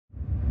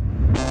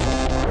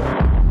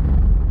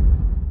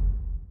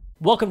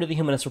Welcome to the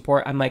Humanist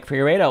Report. I'm Mike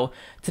Figueredo.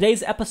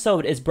 Today's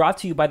episode is brought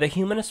to you by the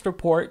Humanist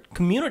Report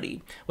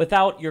community.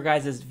 Without your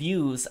guys'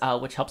 views,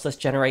 which helps us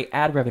generate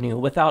ad revenue,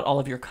 without all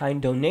of your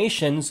kind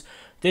donations,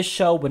 this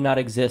show would not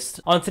exist.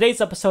 On today's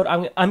episode,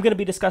 I'm going to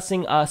be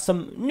discussing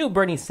some new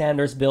Bernie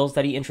Sanders bills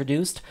that he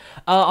introduced.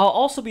 I'll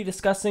also be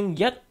discussing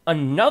yet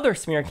another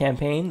smear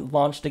campaign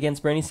launched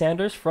against Bernie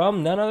Sanders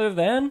from none other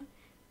than,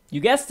 you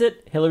guessed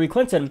it, Hillary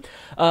Clinton.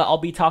 I'll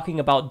be talking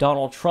about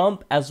Donald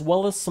Trump as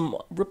well as some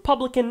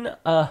Republican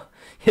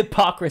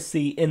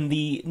hypocrisy in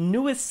the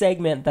newest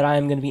segment that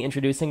I'm going to be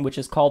introducing, which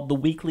is called The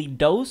Weekly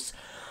Dose,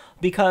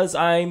 because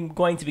I'm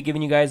going to be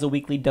giving you guys a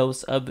weekly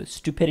dose of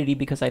stupidity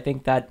because I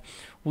think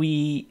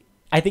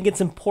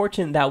it's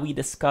important that we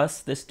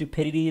discuss the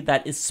stupidity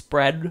that is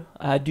spread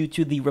due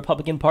to the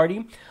Republican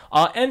Party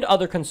and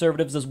other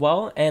conservatives as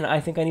well, and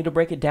I think I need to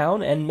break it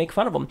down and make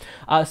fun of them.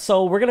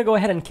 So we're going to go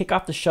ahead and kick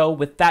off the show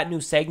with that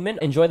new segment.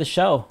 Enjoy the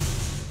show.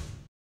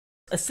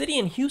 A city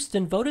in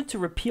Houston voted to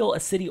repeal a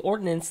city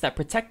ordinance that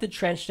protected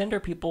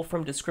transgender people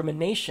from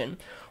discrimination.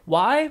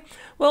 Why?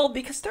 Well,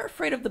 because they're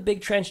afraid of the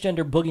big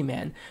transgender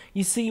boogeyman.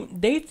 You see,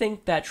 they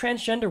think that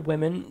transgender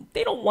women,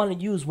 they don't want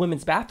to use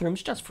women's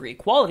bathrooms just for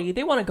equality.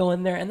 They want to go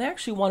in there and they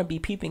actually want to be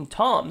peeping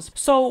toms.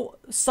 So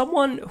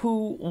someone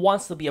who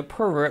wants to be a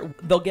pervert,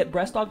 they'll get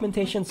breast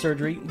augmentation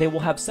surgery, they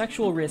will have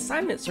sexual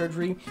reassignment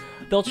surgery,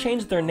 they'll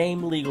change their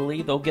name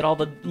legally, they'll get all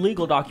the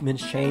legal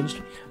documents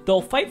changed,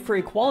 they'll fight for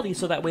equality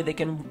so that way they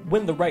can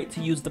win the right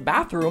to use the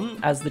bathroom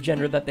as the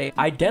gender that they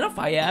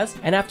identify as,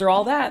 and after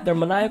all that, their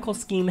maniacal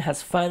scheme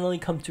has finally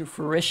come to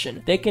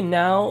fruition. They can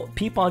now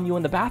peep on you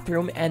in the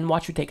bathroom and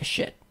watch you take a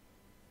shit.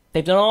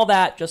 They've done all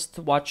that just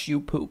to watch you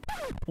poop.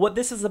 What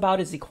this is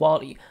about is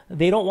equality.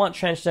 They don't want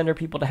transgender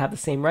people to have the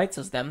same rights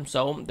as them,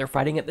 so they're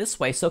fighting it this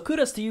way. So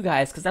kudos to you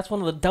guys, because that's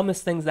one of the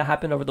dumbest things that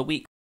happened over the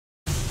week.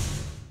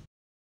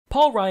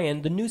 Paul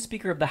Ryan, the new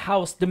Speaker of the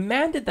House,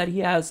 demanded that he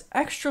has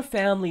extra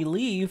family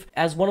leave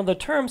as one of the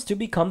terms to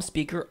become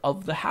Speaker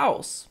of the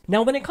House.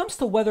 Now, when it comes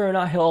to whether or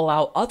not he'll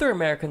allow other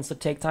Americans to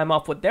take time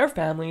off with their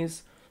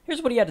families,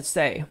 here's what he had to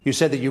say. You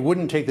said that you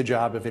wouldn't take the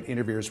job if it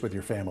interferes with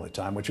your family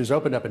time, which has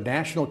opened up a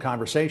national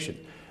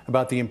conversation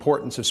about the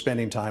importance of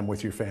spending time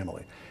with your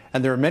family.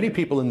 And there are many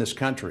people in this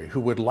country who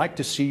would like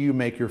to see you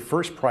make your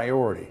first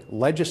priority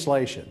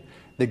legislation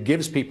that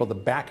gives people the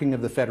backing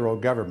of the federal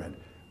government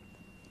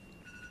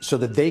so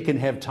that they can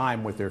have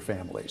time with their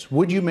families.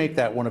 Would you make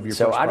that one of your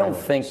first priorities? So I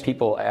don't think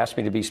people ask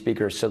me to be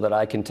Speaker so that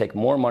I can take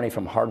more money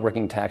from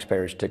hardworking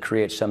taxpayers to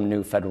create some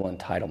new federal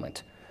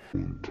entitlement.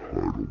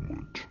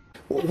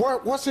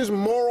 What's his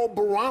moral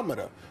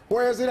barometer?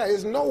 Where is it at?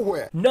 It's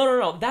nowhere.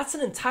 No, that's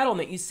an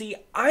entitlement. You see,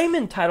 I'm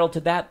entitled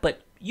to that,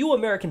 but you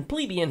American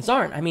plebeians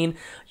aren't. I mean,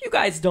 you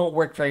guys don't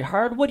work very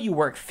hard. What do you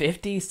work,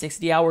 50,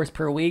 60 hours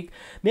per week?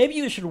 Maybe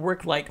you should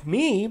work like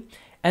me,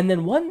 and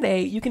then one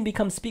day you can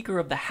become Speaker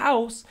of the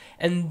House,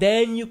 and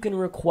then you can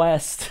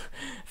request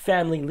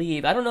family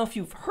leave. I don't know if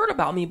you've heard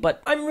about me,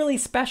 but I'm really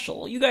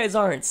special. You guys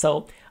aren't.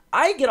 So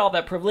I get all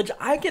that privilege.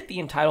 I get the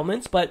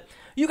entitlements, but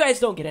you guys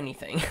don't get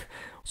anything.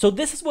 So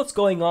this is what's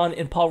going on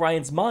in Paul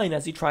Ryan's mind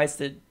as he tries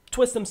to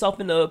twist himself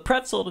into a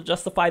pretzel to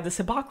justify this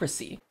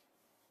hypocrisy.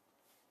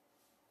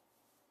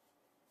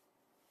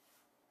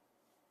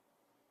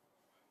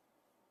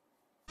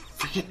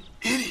 Freaking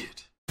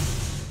idiot.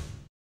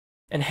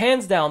 And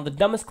hands down, the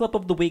dumbest clip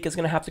of the week is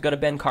going to have to go to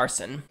Ben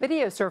Carson.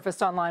 Video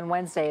surfaced online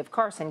Wednesday of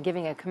Carson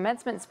giving a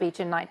commencement speech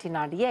in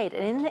 1998.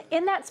 And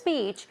in that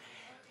speech,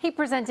 he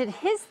presented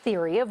his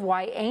theory of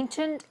why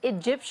ancient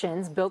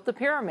Egyptians built the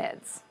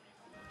pyramids.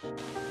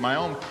 My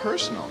own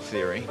personal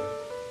theory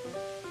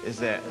is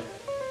that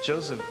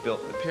Joseph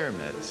built the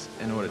pyramids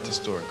in order to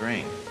store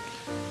grain.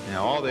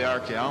 Now, all the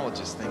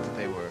archaeologists think that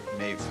they were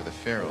made for the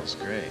pharaoh's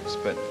graves,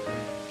 but,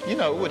 you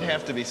know, it would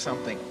have to be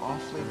something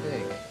awfully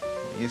big.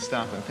 You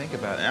stop and think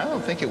about it. And I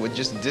don't think it would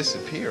just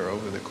disappear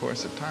over the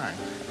course of time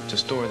to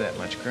store that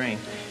much grain.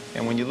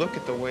 And when you look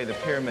at the way the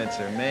pyramids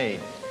are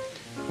made,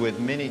 with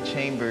many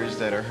chambers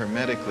that are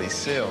hermetically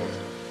sealed,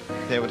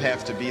 they would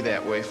have to be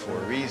that way for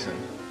a reason.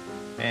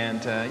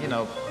 And, you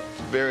know,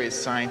 various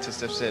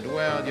scientists have said,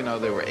 well, you know,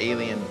 there were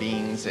alien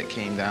beings that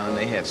came down and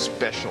they had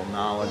special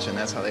knowledge, and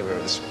that's how they were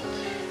able to,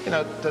 you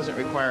know, it doesn't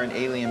require an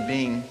alien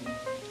being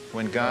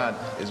when God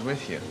is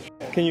with you.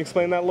 Can you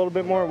explain that a little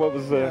bit more? What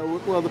was the... Yeah,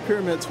 well, the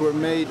pyramids were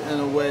made in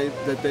a way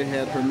that they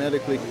had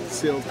hermetically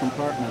sealed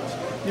compartments.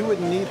 You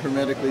wouldn't need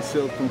hermetically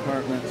sealed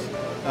compartments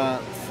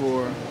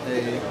for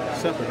a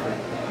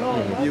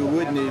sepulcher. You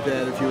would need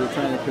that if you were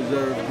trying to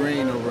preserve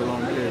grain over a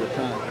long period of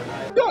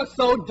time. You're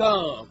so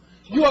dumb.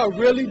 You are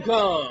really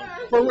dumb.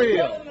 For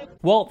real.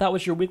 Well, that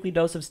was your weekly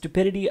dose of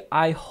stupidity.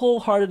 I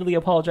wholeheartedly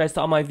apologize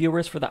to all my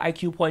viewers for the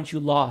IQ points you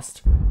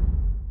lost.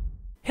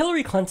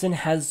 Hillary Clinton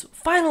has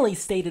finally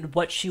stated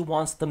what she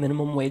wants the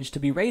minimum wage to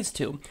be raised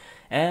to,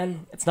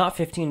 and it's not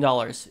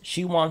 $15.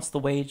 She wants the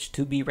wage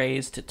to be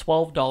raised to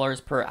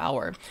 $12 per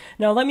hour.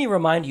 Now, let me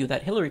remind you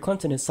that Hillary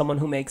Clinton is someone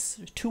who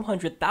makes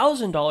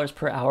 $200,000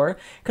 per hour,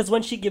 because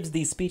when she gives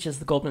these speeches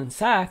to Goldman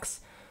Sachs,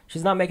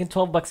 She's not making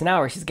 $12 an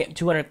hour. She's getting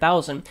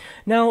 $200,000.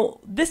 Now,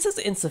 this is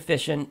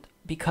insufficient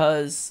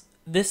because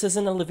this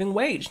isn't a living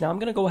wage. Now, I'm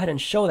going to go ahead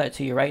and show that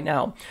to you right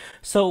now.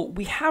 So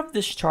we have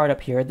this chart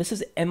up here. This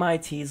is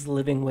MIT's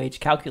living wage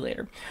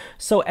calculator.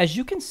 So as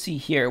you can see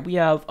here, we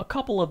have a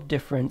couple of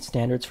different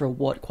standards for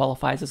what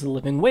qualifies as a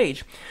living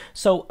wage.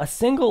 So a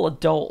single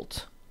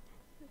adult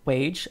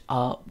wage,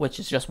 which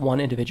is just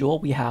one individual.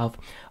 We have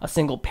a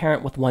single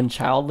parent with one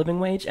child living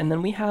wage, and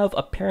then we have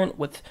a parent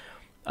with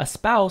a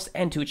spouse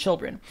and 2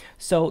 children.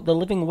 So the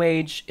living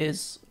wage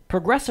is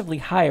progressively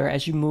higher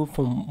as you move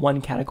from one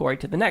category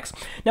to the next.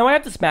 Now I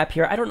have this map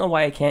here. I don't know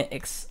why I can't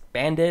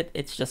expand it.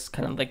 It's just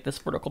kind of like this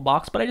vertical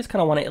box, but I just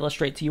kind of want to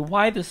illustrate to you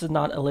why this is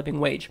not a living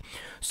wage.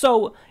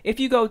 So if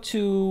you go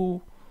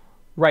to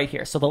right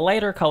here, so the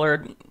lighter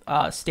colored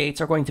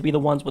states are going to be the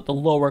ones with the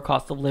lower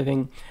cost of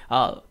living.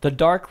 The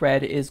dark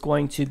red is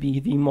going to be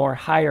the more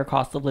higher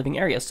cost of living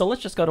areas. So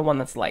let's just go to one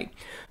that's light.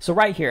 So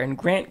right here in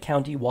Grant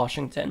County,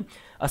 Washington,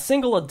 a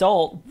single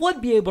adult would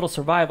be able to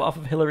survive off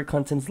of Hillary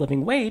Clinton's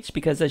living wage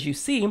because, as you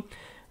see,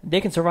 they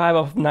can survive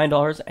off of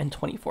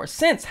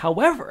 $9.24.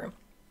 However,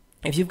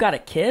 if you've got a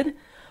kid,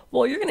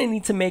 well, you're going to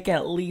need to make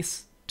at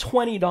least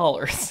 $20.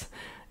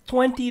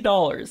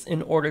 $20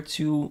 in order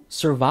to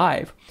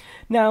survive.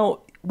 Now,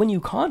 when you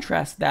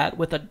contrast that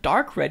with a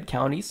dark red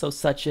county, so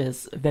such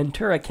as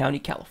Ventura County,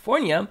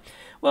 California,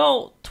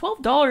 well,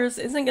 $12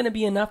 isn't going to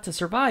be enough to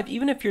survive,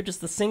 even if you're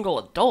just a single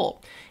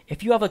adult.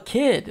 If you have a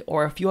kid,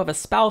 or if you have a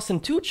spouse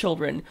and 2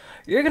 children,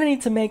 you're going to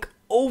need to make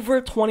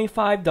over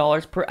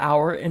 $25 per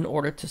hour in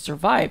order to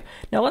survive.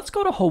 Now, let's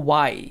go to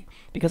Hawaii,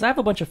 because I have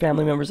a bunch of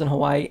family members in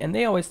Hawaii, and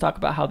they always talk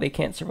about how they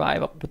can't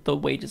survive with the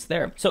wages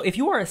there. So if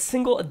you are a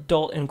single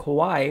adult in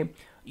Kauai,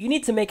 you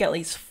need to make at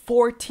least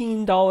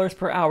 $14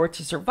 per hour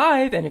to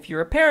survive, and if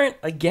you're a parent,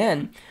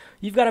 again,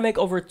 you've got to make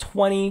over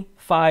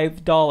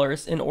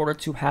 $25 in order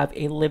to have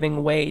a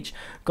living wage.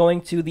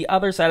 Going to the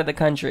other side of the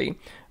country,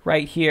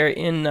 right here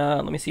in,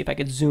 let me see if I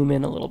could zoom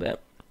in a little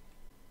bit.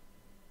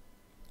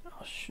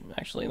 Oh,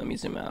 actually, let me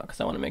zoom out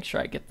because I want to make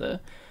sure I get the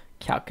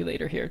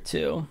calculator here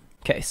too.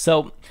 Okay,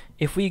 so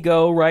if we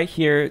go right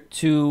here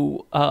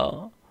to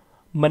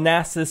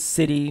Manassas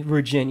City,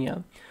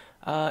 Virginia,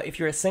 if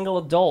you're a single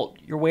adult,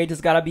 your wage has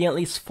got to be at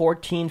least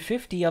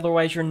 $14.50,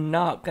 otherwise you're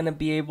not going to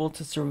be able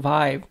to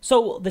survive.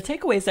 So the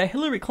takeaway is that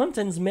Hillary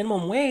Clinton's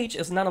minimum wage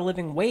is not a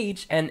living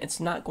wage, and it's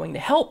not going to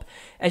help.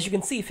 As you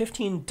can see,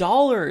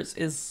 $15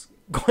 is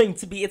going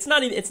to be, it's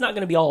not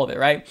going to be all of it,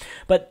 right?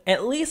 But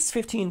at least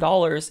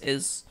 $15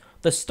 is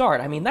the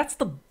start. I mean, that's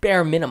the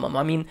bare minimum.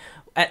 I mean,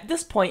 at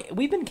this point,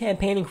 we've been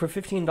campaigning for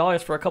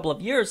 $15 for a couple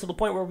of years, to the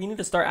point where we need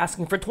to start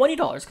asking for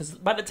 $20, because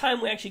by the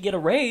time we actually get a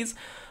raise,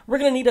 we're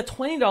going to need a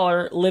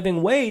 $20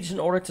 living wage in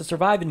order to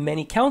survive in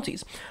many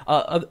counties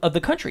of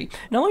the country.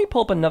 Now, let me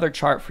pull up another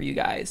chart for you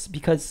guys,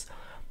 because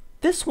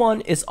this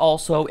one is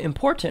also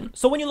important.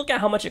 So when you look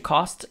at how much it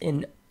costs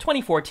in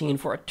 2014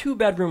 for a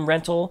 2-bedroom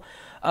rental,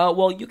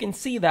 well, you can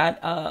see that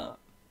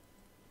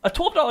a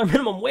 $12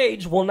 minimum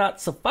wage will not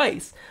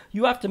suffice.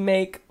 You have to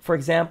make, for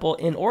example,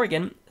 in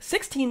Oregon,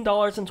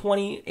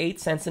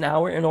 $16.28 an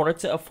hour in order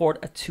to afford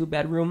a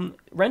 2-bedroom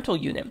rental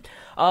unit.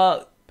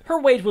 Her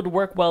wage would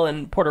work well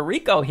in Puerto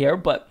Rico here,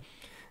 but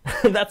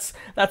that's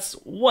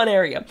one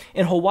area.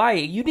 In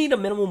Hawaii, you need a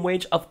minimum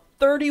wage of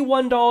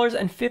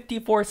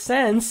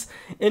 $31.54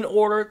 in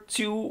order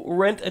to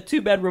rent a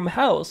 2-bedroom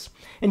house.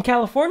 In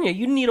California,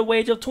 you need a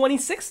wage of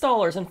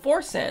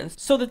 $26.04.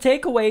 So the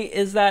takeaway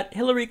is that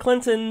Hillary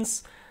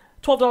Clinton's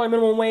 $12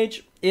 minimum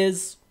wage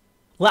is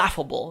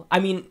laughable. I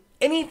mean,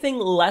 anything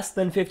less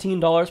than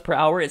 $15 per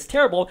hour is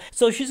terrible.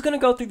 So she's going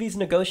to go through these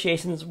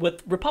negotiations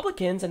with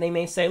Republicans, and they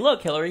may say,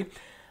 look, Hillary,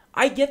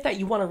 I get that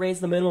you want to raise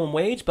the minimum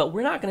wage, but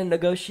we're not going to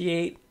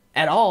negotiate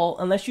at all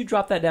unless you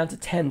drop that down to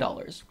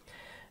 $10.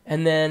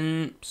 And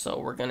then, so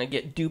we're going to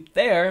get duped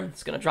there.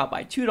 It's going to drop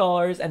by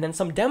 $2. And then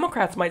some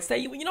Democrats might say,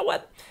 you know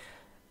what?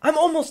 I'm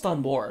almost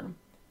on board,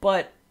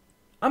 but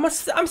I'm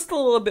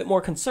still a little bit more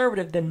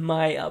conservative than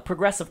my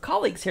progressive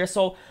colleagues here,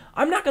 so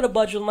I'm not going to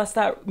budge unless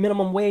that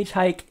minimum wage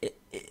hike,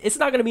 it's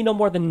not going to be no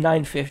more than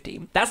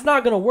 $9.50. That's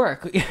not going to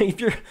work.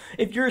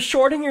 If you're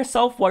shorting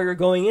yourself while you're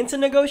going into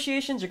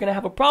negotiations, you're going to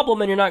have a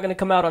problem and you're not going to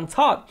come out on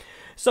top.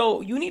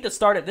 So you need to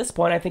start at this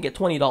point, I think, at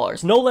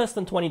 $20. No less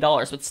than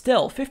 $20, but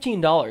still,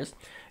 $15.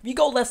 If you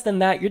go less than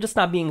that, you're just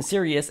not being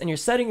serious, and you're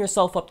setting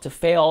yourself up to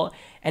fail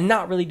and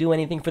not really do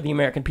anything for the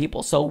American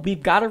people. So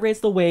we've got to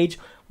raise the wage,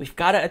 we've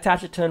got to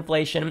attach it to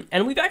inflation,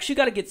 and we've actually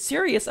got to get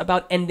serious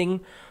about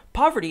ending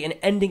poverty and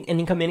ending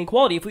income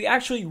inequality. If we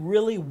actually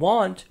really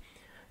want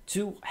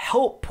to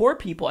help poor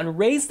people and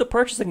raise the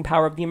purchasing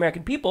power of the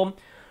American people,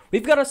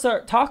 we've got to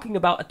start talking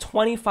about a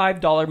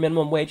 $25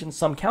 minimum wage in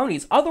some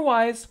counties.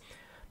 Otherwise,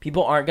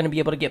 people aren't going to be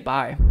able to get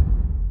by.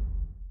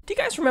 Do you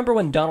guys remember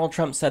when Donald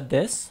Trump said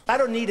this? I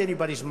don't need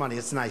anybody's money.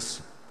 It's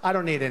nice. I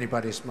don't need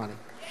anybody's money.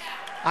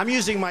 I'm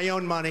using my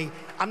own money.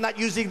 I'm not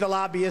using the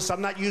lobbyists.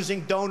 I'm not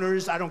using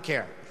donors. I don't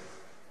care.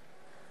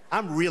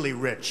 I'm really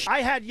rich.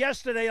 I had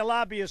yesterday a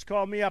lobbyist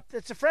call me up.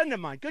 It's a friend of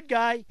mine, good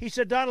guy. He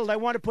said, Donald, I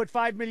want to put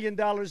 $5 million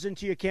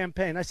into your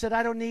campaign. I said,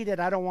 I don't need it.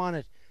 I don't want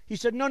it. He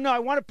said, no, I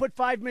want to put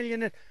 $5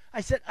 million in.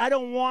 I said, I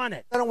don't want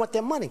it. I don't want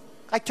their money.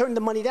 I turned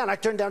the money down. I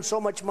turned down so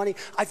much money.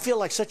 I feel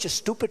like such a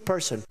stupid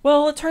person.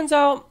 Well, it turns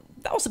out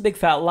that was a big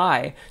fat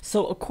lie.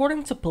 So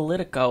according to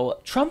Politico,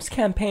 Trump's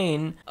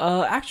campaign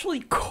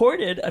actually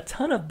courted a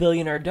ton of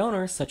billionaire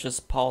donors such as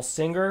Paul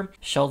Singer,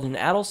 Sheldon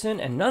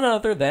Adelson, and none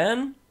other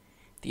than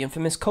the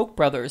infamous Koch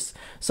brothers.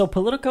 So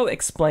Politico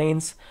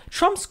explains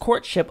Trump's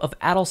courtship of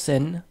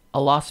Adelson, a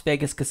Las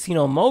Vegas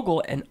casino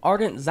mogul and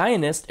ardent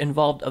Zionist,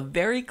 involved a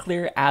very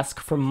clear ask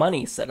for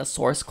money, said a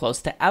source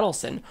close to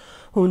Adelson,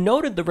 who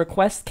noted the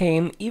request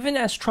came even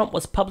as Trump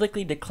was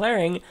publicly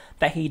declaring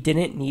that he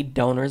didn't need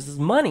donors'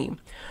 money.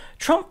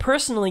 Trump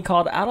personally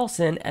called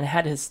Adelson and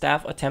had his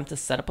staff attempt to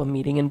set up a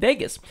meeting in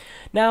Vegas.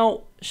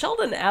 Now,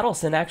 Sheldon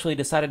Adelson actually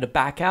decided to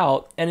back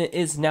out and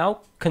is now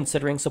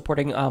considering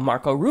supporting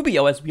Marco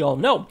Rubio, as we all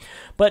know.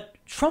 But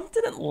Trump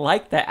didn't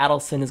like that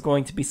Adelson is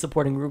going to be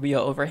supporting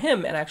Rubio over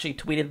him and actually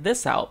tweeted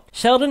this out.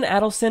 Sheldon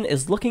Adelson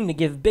is looking to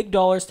give big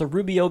dollars to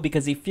Rubio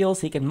because he feels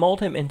he can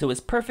mold him into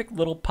his perfect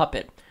little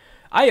puppet.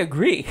 I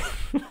agree.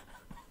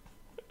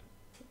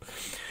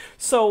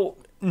 So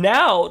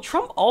now,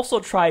 Trump also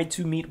tried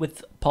to meet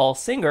with Paul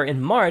Singer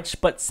in March,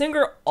 but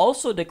Singer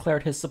also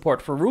declared his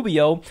support for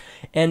Rubio,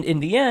 and in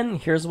the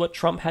end, here's what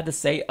Trump had to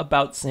say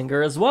about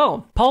Singer as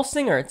well. Paul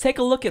Singer, take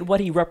a look at what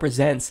he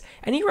represents,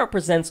 and he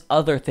represents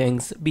other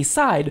things.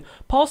 Beside,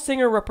 Paul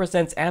Singer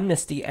represents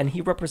amnesty, and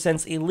he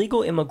represents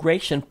illegal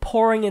immigration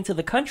pouring into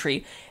the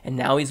country, and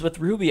now he's with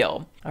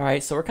Rubio.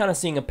 Alright, so we're kind of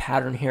seeing a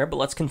pattern here, but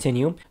let's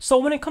continue. So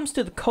when it comes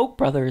to the Koch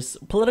brothers,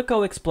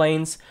 Politico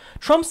explains,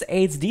 Trump's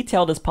aides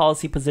detailed his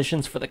policy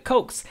positions for the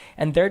Kochs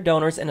and their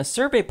donors in a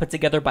survey put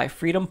together by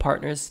Freedom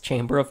Partners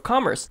Chamber of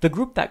Commerce, the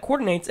group that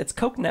coordinates its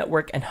Koch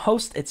network and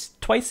hosts its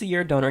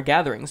twice-a-year donor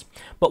gatherings.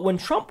 But when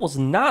Trump was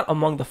not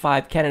among the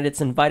 5 candidates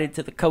invited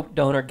to the Koch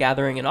donor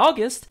gathering in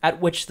August, at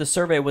which the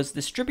survey was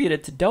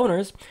distributed to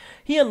donors,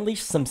 he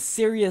unleashed some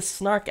serious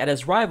snark at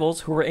his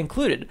rivals who were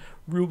included: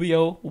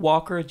 Rubio,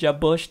 Walker, Jeb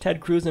Bush, Ted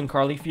Cruz, and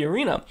Carly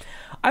Fiorina.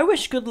 I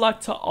wish good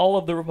luck to all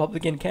of the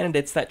Republican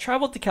candidates that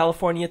traveled to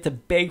California to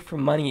beg for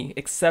money,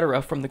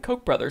 etc. from the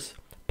Koch brothers.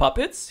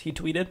 Puppets, he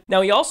tweeted.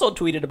 Now, he also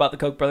tweeted about the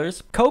Koch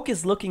brothers. Koch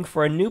is looking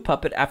for a new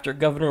puppet after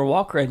Governor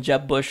Walker and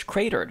Jeb Bush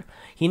cratered.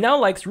 He now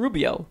likes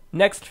Rubio.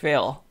 Next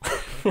fail.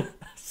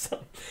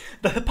 So,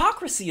 the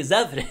hypocrisy is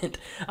evident.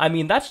 I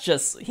mean, that's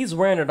just, he's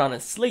wearing it on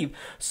his sleeve.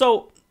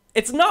 So,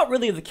 it's not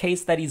really the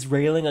case that he's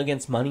railing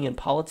against money in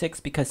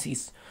politics because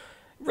he's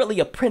really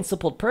a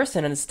principled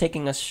person and is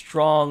taking a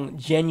strong,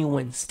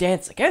 genuine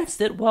stance against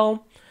it.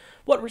 Well,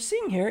 what we're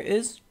seeing here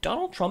is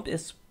Donald Trump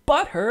is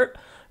butthurt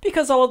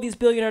because all of these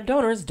billionaire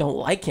donors don't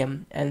like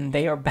him, and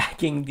they are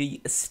backing the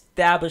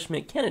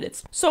establishment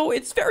candidates. So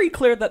it's very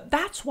clear that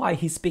that's why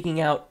he's speaking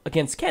out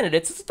against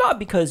candidates. It's not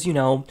because, you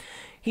know,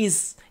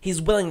 he's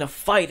willing to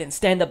fight and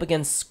stand up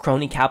against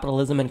crony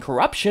capitalism and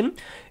corruption.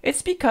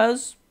 It's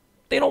because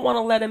they don't want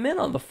to let him in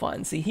on the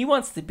fun. See, he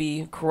wants to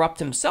be corrupt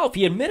himself.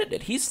 He admitted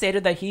it. He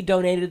stated that he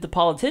donated to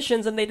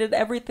politicians and they did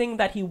everything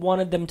that he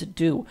wanted them to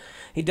do.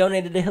 He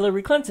donated to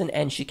Hillary Clinton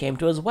and she came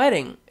to his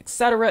wedding,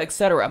 etc.,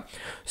 etc.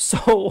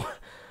 So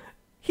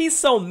he's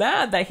so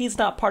mad that he's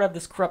not part of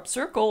this corrupt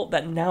circle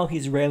that now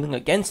he's railing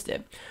against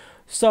it.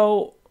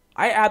 So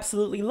I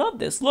absolutely love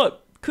this.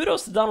 Look,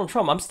 kudos to Donald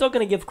Trump. I'm still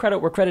going to give credit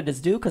where credit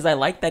is due because I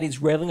like that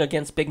he's railing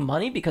against big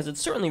money because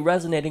it's certainly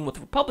resonating with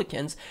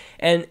Republicans.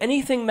 And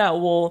anything that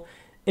will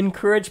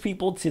encourage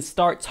people to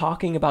start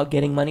talking about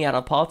getting money out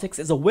of politics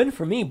is a win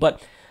for me.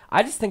 But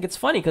I just think it's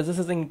funny because this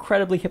is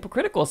incredibly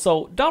hypocritical.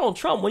 So Donald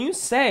Trump, when you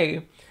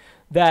say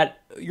that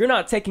you're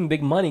not taking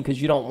big money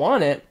because you don't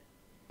want it,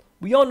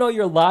 we all know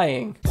you're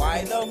lying.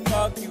 Why the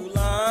fuck you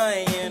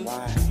lying?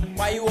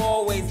 Why you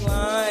always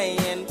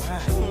lying?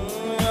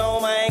 Oh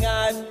my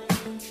God,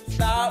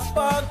 stop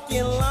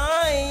fucking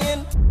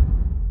lying.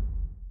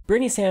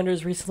 Bernie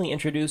Sanders recently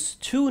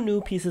introduced 2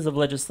 new pieces of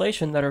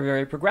legislation that are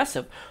very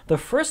progressive. The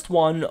first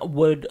one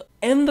would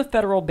end the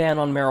federal ban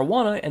on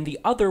marijuana, and the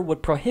other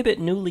would prohibit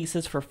new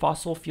leases for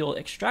fossil fuel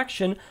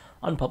extraction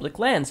on public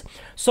lands.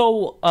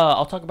 So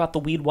I'll talk about the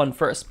weed one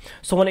first.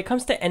 So when it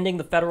comes to ending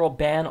the federal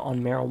ban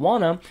on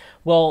marijuana,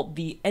 well,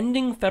 the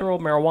Ending Federal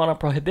Marijuana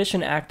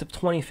Prohibition Act of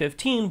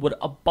 2015 would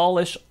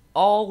abolish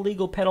all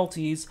legal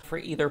penalties for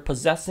either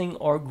possessing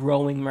or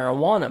growing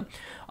marijuana.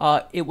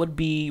 It would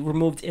be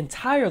removed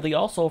entirely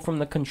also from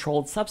the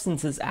Controlled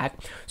Substances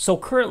Act. So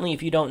currently,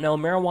 if you don't know,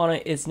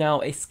 marijuana is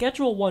now a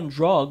Schedule 1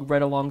 drug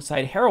right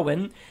alongside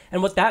heroin.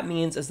 And what that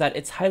means is that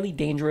it's highly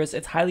dangerous,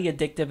 it's highly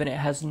addictive, and it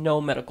has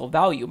no medical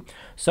value.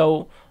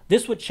 So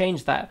this would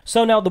change that.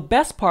 So now the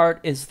best part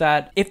is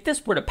that if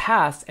this were to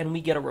pass and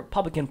we get a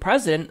Republican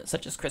president,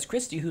 such as Chris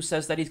Christie, who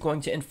says that he's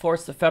going to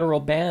enforce the federal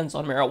bans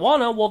on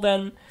marijuana, well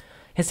then,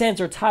 his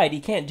hands are tied. He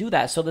can't do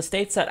that. So the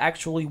states that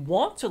actually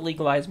want to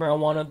legalize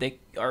marijuana, they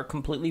are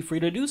completely free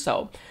to do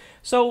so.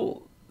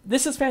 So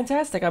this is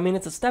fantastic. I mean,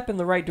 it's a step in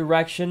the right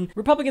direction.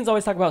 Republicans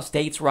always talk about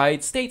states'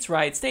 rights, states'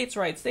 rights, states'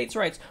 rights, states'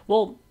 rights.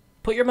 Well,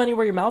 put your money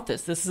where your mouth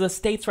is. This is a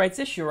states' rights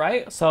issue,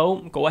 right?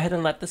 So go ahead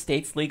and let the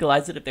states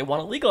legalize it if they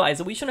want to legalize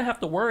it. We shouldn't have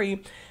to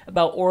worry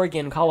about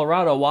Oregon,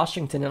 Colorado,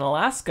 Washington, and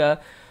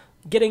Alaska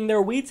getting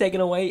their weed taken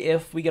away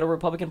if we get a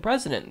Republican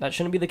president. That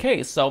shouldn't be the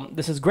case. So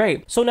this is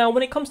great. So now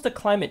when it comes to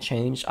climate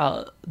change,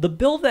 the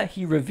bill that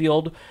he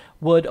revealed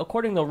would,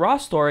 according to Raw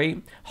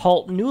Story,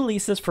 halt new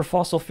leases for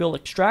fossil fuel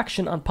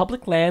extraction on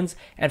public lands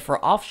and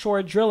for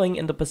offshore drilling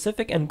in the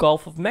Pacific and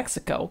Gulf of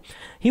Mexico.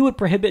 He would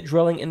prohibit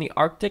drilling in the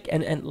Arctic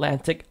and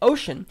Atlantic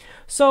Ocean.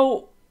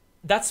 So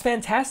that's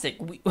fantastic.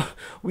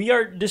 We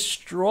are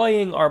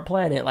destroying our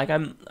planet. Like,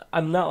 I'm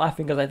not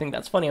laughing because I think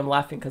that's funny. I'm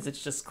laughing because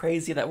it's just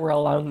crazy that we're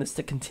allowing this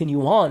to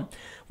continue on.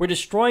 We're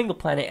destroying the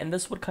planet, and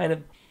this would kind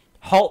of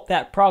halt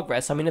that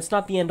progress. I mean, it's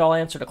not the end-all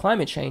answer to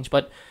climate change,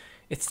 but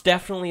it's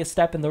definitely a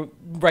step in the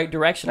right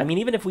direction. I mean,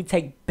 even if we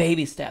take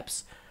baby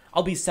steps,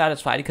 I'll be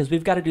satisfied because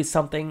we've got to do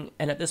something,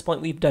 and at this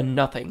point, we've done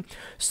nothing.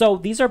 So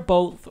these are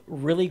both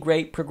really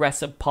great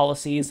progressive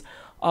policies.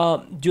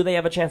 Do they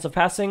have a chance of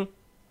passing?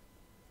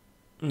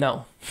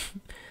 No.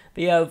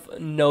 They have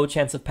no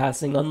chance of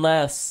passing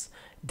unless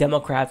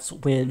Democrats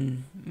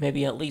win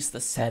maybe at least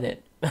the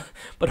Senate,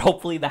 but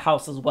hopefully the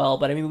House as well.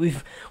 But I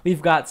mean,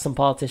 we've got some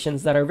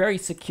politicians that are very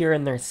secure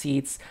in their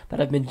seats that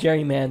have been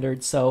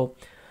gerrymandered, so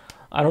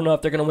I don't know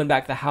if they're going to win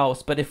back the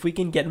House, but if we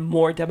can get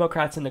more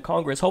Democrats into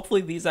Congress,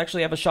 hopefully these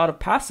actually have a shot of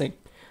passing.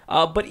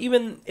 But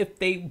even if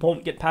they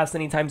won't get passed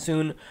anytime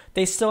soon,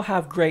 they still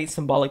have great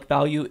symbolic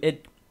value.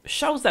 It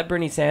shows that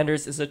Bernie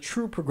Sanders is a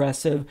true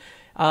progressive.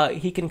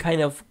 He can kind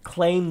of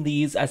claim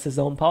these as his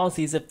own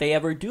policies if they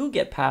ever do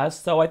get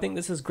passed. So I think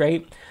this is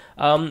great.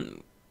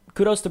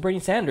 Kudos to Bernie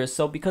Sanders.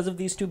 So because of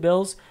these two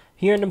bills,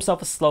 he earned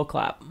himself a slow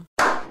clap.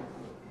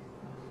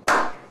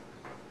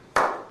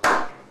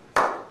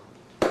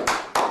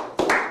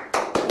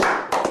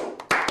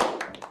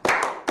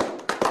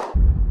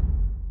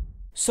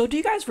 So do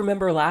you guys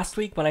remember last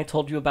week when I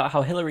told you about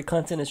how Hillary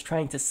Clinton is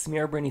trying to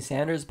smear Bernie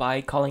Sanders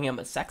by calling him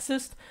a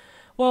sexist?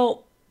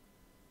 Well,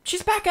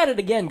 she's back at it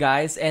again,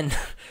 guys, and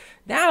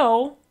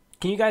now,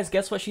 can you guys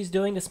guess what she's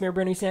doing to smear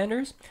Bernie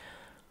Sanders?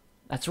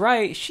 That's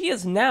right, she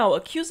is now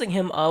accusing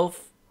him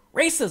of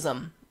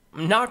racism.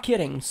 I'm not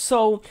kidding.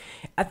 So,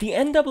 at the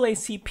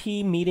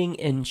NAACP meeting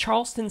in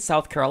Charleston,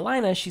 South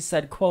Carolina, she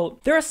said,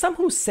 quote, "There are some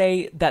who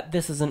say that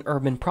this is an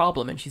urban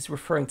problem," and she's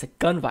referring to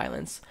gun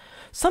violence.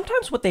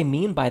 Sometimes what they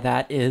mean by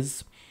that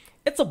is,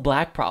 it's a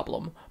black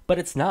problem, but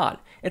it's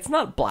not. It's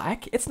not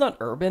black, it's not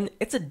urban,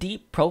 it's a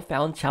deep,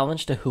 profound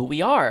challenge to who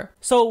we are.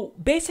 So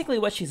basically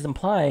what she's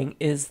implying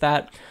is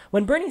that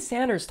when Bernie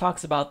Sanders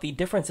talks about the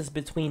differences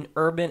between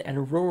urban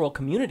and rural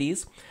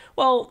communities,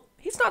 well,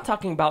 he's not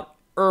talking about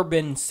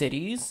urban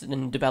cities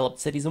and developed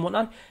cities and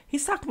whatnot.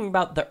 He's talking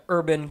about the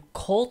urban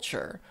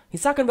culture.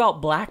 He's talking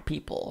about black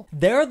people.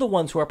 They're the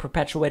ones who are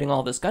perpetuating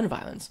all this gun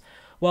violence.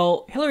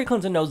 Well, Hillary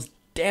Clinton knows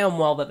damn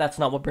well that that's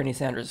not what Bernie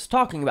Sanders is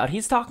talking about.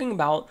 He's talking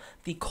about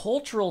the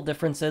cultural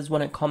differences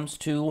when it comes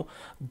to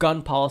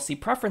gun policy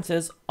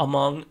preferences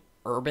among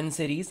urban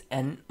cities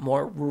and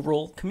more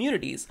rural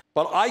communities.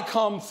 But I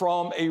come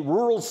from a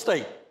rural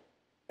state,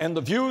 and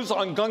the views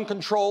on gun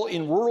control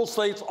in rural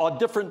states are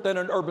different than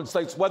in urban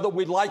states, whether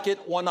we like it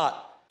or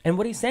not. And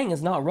what he's saying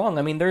is not wrong.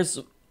 I mean, there's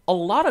a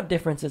lot of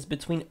differences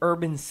between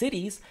urban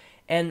cities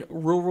and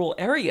rural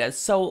areas.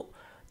 So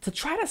to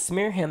try to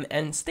smear him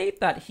and state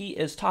that he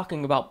is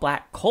talking about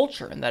black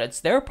culture and that it's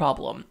their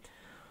problem,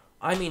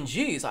 I mean,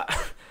 geez,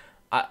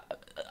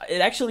 it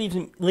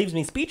actually leaves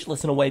me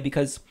speechless in a way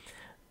because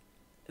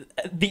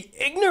the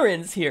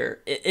ignorance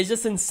here is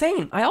just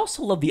insane. I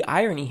also love the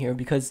irony here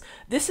because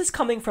this is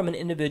coming from an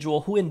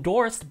individual who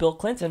endorsed Bill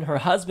Clinton, her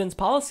husband's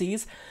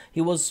policies.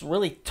 He was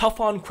really tough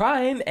on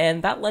crime,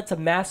 and that led to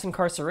mass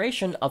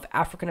incarceration of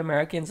African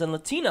Americans and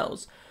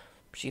Latinos.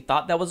 She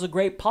thought that was a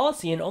great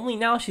policy, and only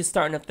now she's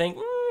starting to think,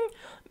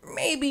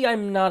 maybe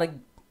I'm not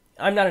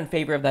in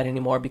favor of that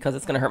anymore because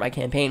it's going to hurt my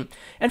campaign.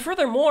 And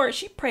furthermore,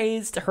 she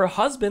praised her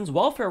husband's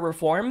welfare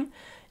reform,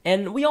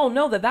 and we all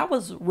know that that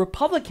was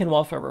Republican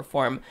welfare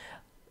reform.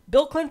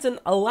 Bill Clinton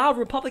allowed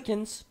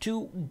Republicans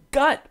to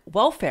gut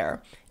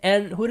welfare,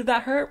 and who did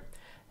that hurt?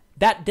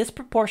 That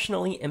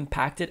disproportionately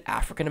impacted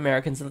African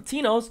Americans and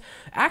Latinos,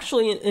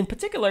 actually in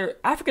particular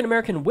African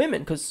American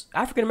women, because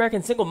African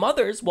American single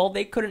mothers, well,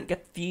 they couldn't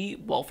get the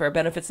welfare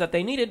benefits that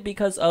they needed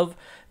because of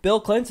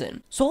Bill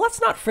Clinton. So let's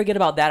not forget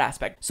about that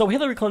aspect. So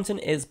Hillary Clinton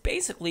is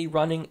basically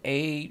running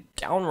a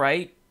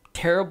downright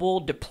terrible,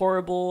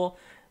 deplorable,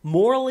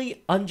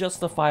 morally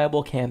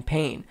unjustifiable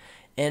campaign.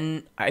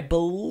 And I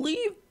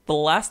believe the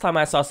last time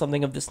I saw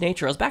something of this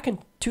nature was back in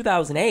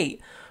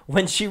 2008,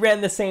 when she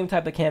ran the same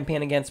type of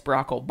campaign against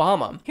Barack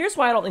Obama. Here's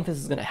why I don't think this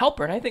is going to help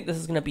her, and I think this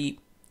is going to be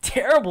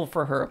terrible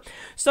for her.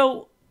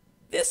 So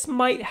this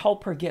might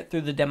help her get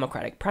through the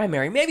Democratic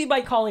primary, maybe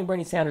by calling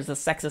Bernie Sanders a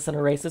sexist and a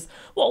racist.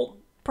 Well,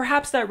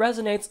 perhaps that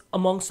resonates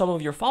among some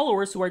of your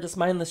followers who are just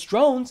mindless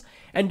drones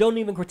and don't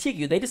even critique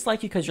you. They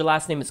dislike you because your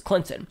last name is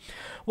Clinton.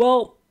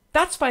 Well,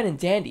 that's fine and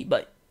dandy,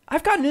 but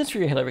I've got news for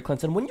you, Hillary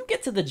Clinton. When you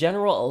get to the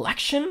general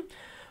election,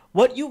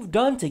 what you've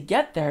done to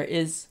get there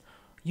is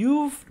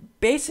you've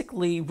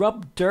basically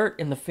rubbed dirt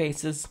in the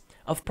faces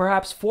of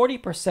perhaps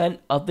 40%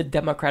 of the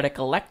Democratic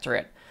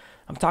electorate.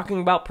 I'm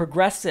talking about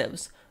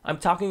progressives. I'm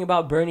talking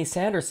about Bernie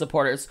Sanders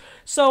supporters.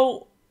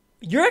 So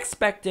you're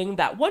expecting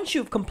that once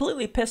you've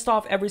completely pissed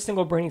off every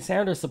single Bernie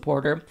Sanders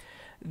supporter,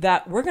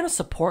 that we're going to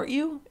support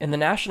you in the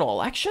national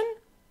election?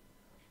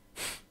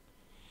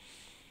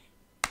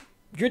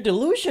 You're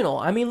delusional.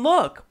 I mean,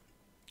 look,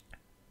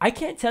 I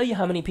can't tell you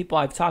how many people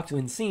I've talked to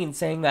and seen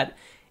saying that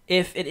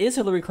if it is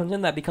Hillary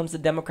Clinton that becomes the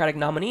Democratic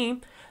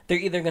nominee, they're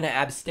either going to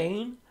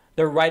abstain,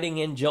 they're writing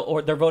in Jill,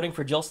 or they're voting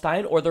for Jill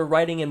Stein, or they're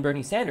writing in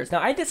Bernie Sanders.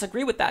 Now, I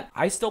disagree with that.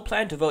 I still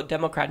plan to vote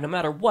Democrat no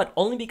matter what,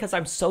 only because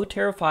I'm so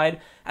terrified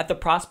at the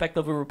prospect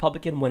of a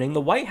Republican winning the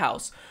White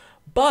House.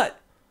 But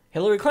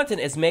Hillary Clinton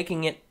is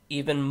making it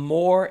even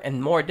more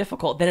and more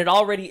difficult than it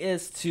already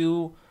is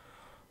to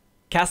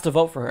cast a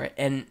vote for her.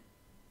 And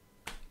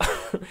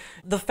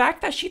the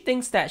fact that she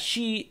thinks that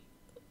she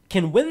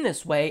can win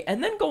this way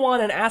and then go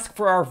on and ask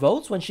for our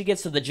votes when she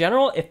gets to the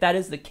general, if that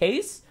is the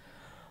case,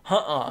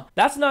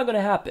 that's not going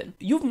to happen.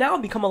 You've now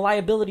become a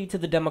liability to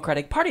the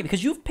Democratic Party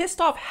because you've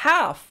pissed off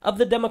half of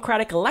the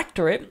Democratic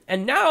electorate,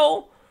 and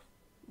now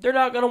they're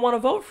not going to want to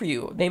vote for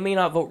you. They may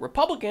not vote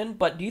Republican,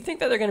 but do you think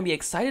that they're going to be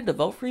excited to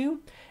vote for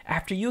you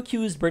after you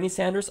accused Bernie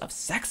Sanders of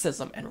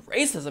sexism and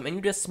racism and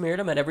you just smeared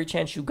him at every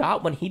chance you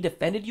got when he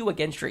defended you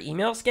against your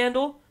email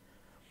scandal?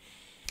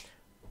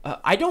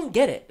 I don't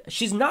get it.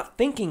 She's not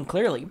thinking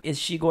clearly. Is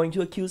she going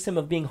to accuse him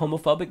of being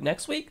homophobic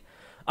next week?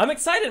 I'm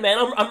excited, man.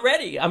 I'm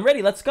ready. I'm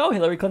ready. Let's go,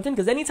 Hillary Clinton.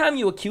 Because anytime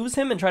you accuse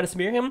him and try to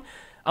smear him,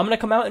 I'm going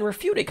to come out and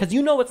refute it. Because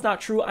you know it's not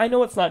true. I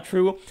know it's not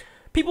true.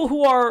 People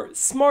who are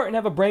smart and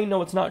have a brain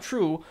know it's not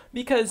true.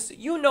 Because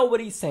you know what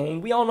he's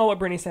saying. We all know what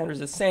Bernie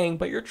Sanders is saying.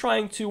 But you're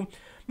trying to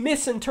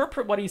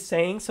misinterpret what he's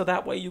saying so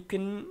that way you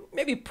can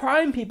maybe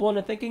prime people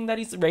into thinking that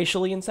he's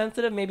racially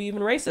insensitive, maybe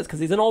even racist, because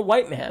he's an old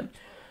white man.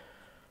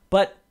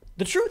 But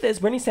the truth is,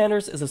 Bernie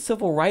Sanders is a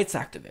civil rights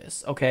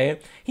activist, okay?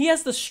 He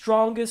has the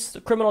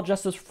strongest criminal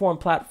justice reform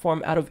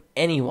platform out of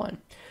anyone.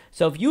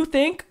 So if you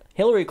think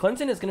Hillary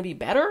Clinton is going to be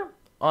better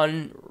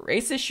on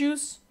race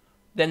issues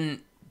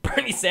than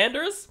Bernie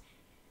Sanders,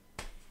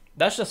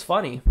 that's just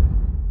funny.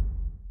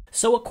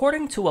 So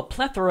according to a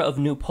plethora of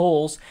new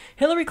polls,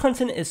 Hillary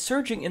Clinton is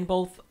surging in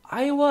both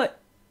Iowa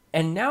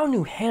and now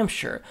New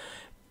Hampshire.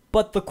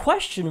 But the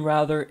question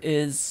rather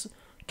is,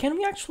 can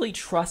we actually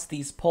trust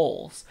these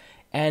polls?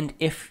 And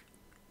if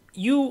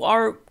you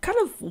are kind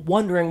of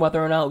wondering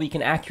whether or not we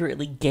can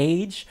accurately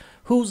gauge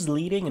who's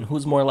leading and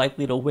who's more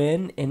likely to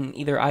win in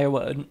either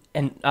Iowa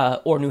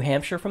or New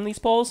Hampshire from these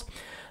polls,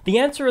 the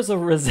answer is a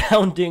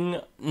resounding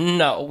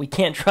no, we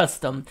can't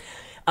trust them.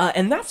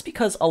 And that's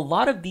because a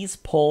lot of these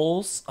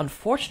polls,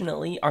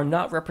 unfortunately, are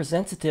not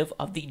representative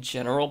of the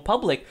general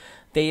public.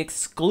 They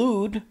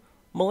exclude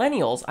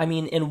millennials. I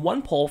mean, in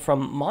one poll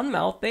from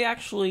Monmouth, they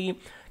actually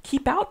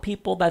keep out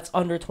people that's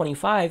under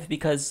 25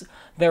 because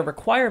their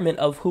requirement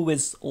of who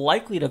is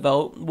likely to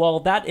vote, well,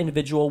 that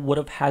individual would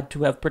have had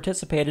to have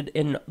participated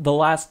in the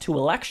last 2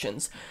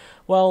 elections.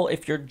 Well,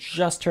 if you're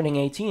just turning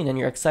 18 and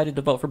you're excited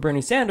to vote for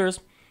Bernie Sanders,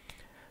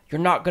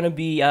 you're not going to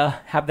be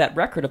have that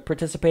record of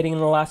participating in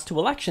the last 2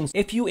 elections.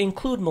 If you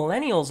include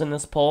millennials in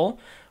this poll,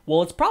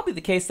 well, it's probably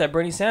the case that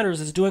Bernie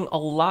Sanders is doing a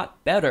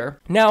lot better.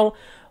 Now,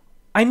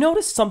 I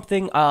noticed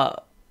something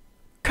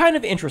kind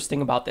of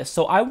interesting about this.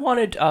 So I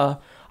wanted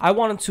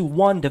to,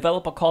 1,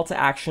 develop a call to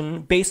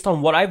action based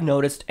on what I've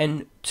noticed,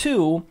 and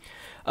 2,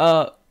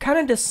 kind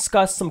of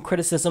discuss some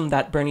criticism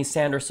that Bernie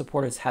Sanders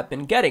supporters have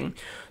been getting.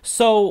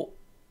 So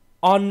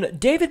on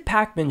David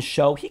Pakman's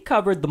show, he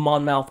covered the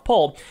Monmouth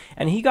poll,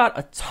 and he got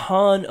a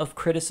ton of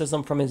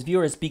criticism from his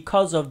viewers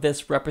because of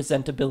this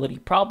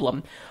representability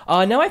problem.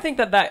 Now, I think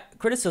that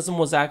criticism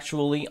was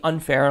actually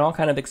unfair, and I'll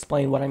kind of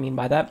explain what I mean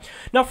by that.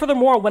 Now,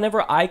 furthermore,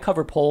 whenever I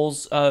cover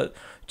polls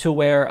to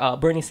where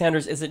Bernie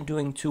Sanders isn't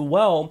doing too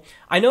well,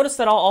 I notice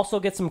that I'll also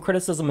get some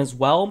criticism as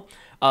well.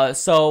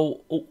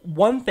 So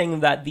one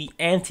thing that the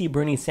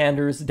anti-Bernie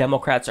Sanders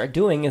Democrats are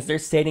doing is they're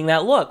stating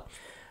that, look,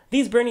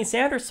 these Bernie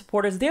Sanders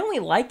supporters, they only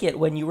like it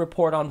when you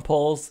report on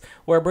polls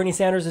where Bernie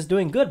Sanders is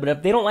doing good, but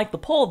if they don't like the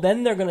poll,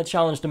 then they're going to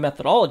challenge the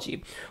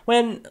methodology.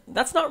 When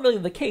that's not really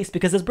the case,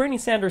 because as Bernie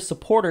Sanders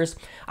supporters,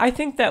 I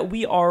think that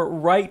we are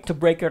right to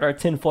break out our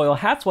tinfoil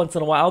hats once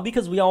in a while,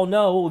 because we all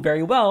know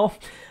very well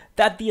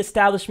that the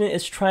establishment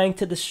is trying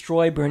to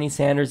destroy Bernie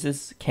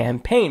Sanders'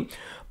 campaign.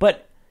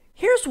 But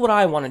here's what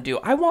I want to do.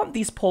 I want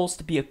these polls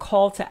to be a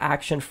call to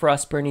action for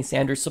us Bernie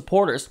Sanders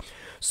supporters.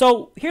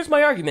 So here's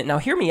my argument. Now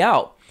hear me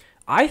out.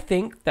 I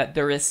think that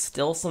there is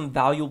still some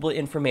valuable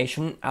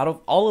information out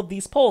of all of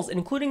these polls,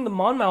 including the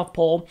Monmouth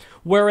poll,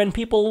 wherein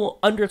people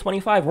under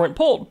 25 weren't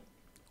polled.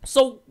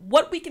 So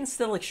what we can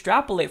still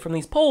extrapolate from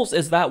these polls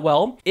is that,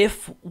 well,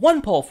 if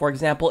one poll, for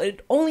example,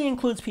 it only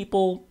includes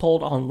people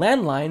polled on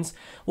landlines,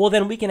 well,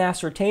 then we can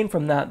ascertain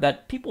from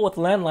that people with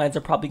landlines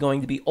are probably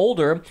going to be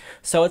older,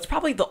 so it's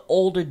probably the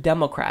older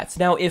Democrats.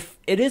 Now, if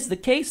it is the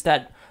case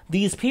that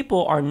these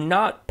people are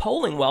not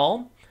polling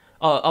well,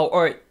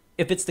 or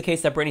if it's the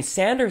case that Bernie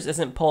Sanders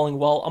isn't polling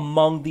well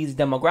among these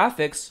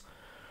demographics,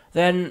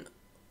 then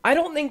I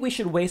don't think we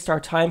should waste our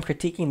time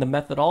critiquing the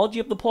methodology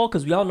of the poll,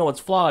 because we all know it's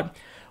flawed.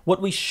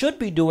 What we should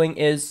be doing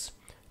is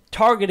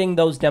targeting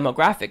those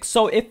demographics.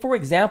 So if, for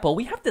example,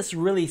 we have this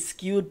really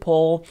skewed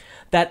poll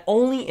that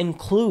only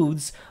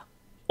includes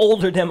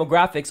older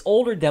demographics,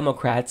 older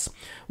Democrats,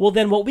 well,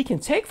 then what we can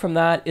take from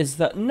that is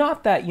that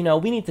not that,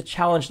 we need to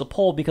challenge the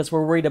poll because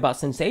we're worried about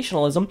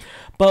sensationalism,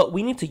 but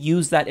we need to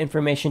use that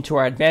information to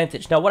our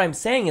advantage. Now, what I'm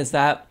saying is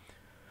that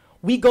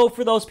we go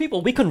for those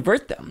people. We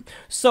convert them.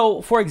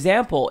 So, for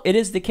example, it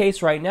is the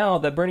case right now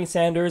that Bernie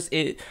Sanders,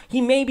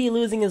 he may be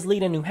losing his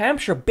lead in New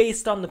Hampshire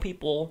based on the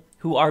people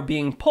who are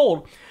being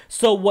polled.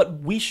 So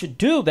what we should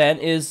do then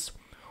is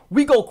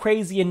we go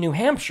crazy in New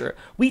Hampshire.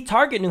 We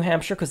target New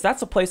Hampshire because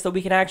that's a place that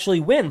we can actually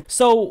win.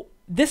 So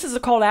this is a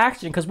call to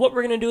action, because what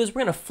we're going to do is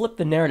we're going to flip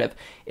the narrative.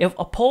 If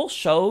a poll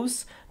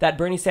shows that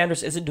Bernie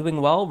Sanders isn't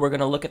doing well, we're going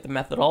to look at the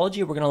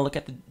methodology, we're going to look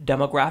at the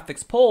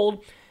demographics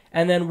polled,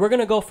 and then we're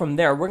going to go from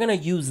there. We're going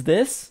to use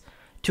this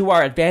to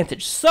our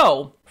advantage.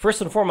 So,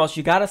 first and foremost,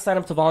 you got to sign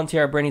up to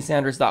volunteer at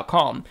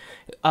BernieSanders.com.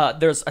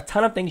 There's a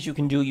ton of things you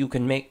can do. You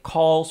can make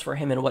calls for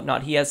him and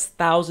whatnot. He has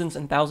thousands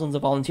and thousands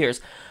of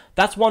volunteers.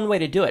 That's one way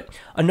to do it.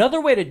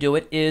 Another way to do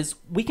it is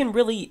we can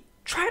really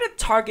try to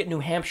target New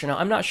Hampshire. Now,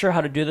 I'm not sure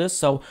how to do this,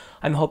 so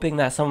I'm hoping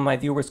that some of my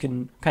viewers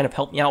can kind of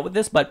help me out with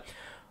this, but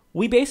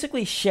we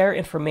basically share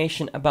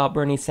information about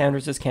Bernie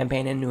Sanders'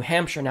 campaign in New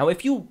Hampshire. Now,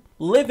 if you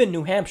live in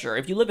New Hampshire,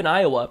 if you live in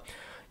Iowa,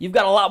 you've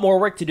got a lot more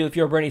work to do if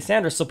you're a Bernie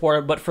Sanders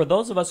supporter. But for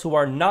those of us who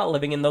are not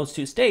living in those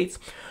two states,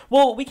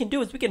 well, what we can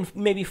do is we can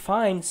maybe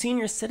find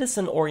senior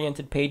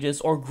citizen-oriented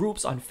pages or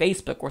groups on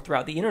Facebook or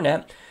throughout the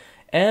internet.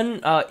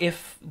 And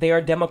if they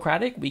are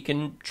Democratic, we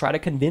can try to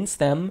convince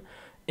them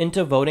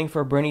into voting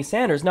for Bernie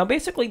Sanders. Now,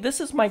 basically, this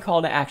is my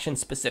call to action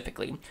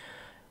specifically.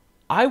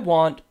 I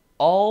want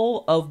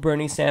all of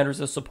Bernie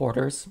Sanders'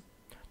 supporters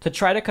to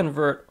try to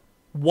convert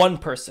one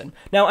person.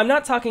 Now, I'm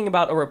not talking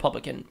about a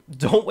Republican.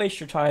 Don't waste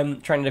your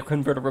time trying to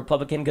convert a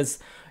Republican, because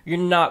you're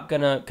not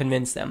going to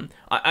convince them.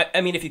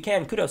 I mean, if you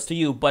can, kudos to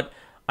you, but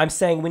I'm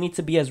saying we need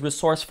to be as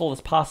resourceful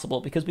as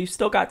possible, because we've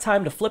still got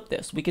time to flip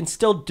this. We can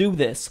still do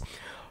this.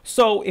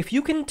 So if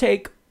you can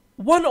take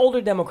one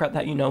older Democrat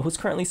that you know who's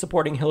currently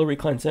supporting Hillary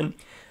Clinton,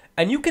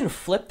 and you can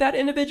flip that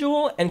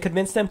individual and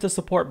convince them to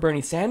support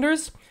Bernie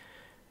Sanders,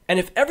 and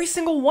if every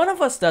single one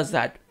of us does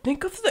that,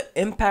 think of the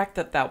impact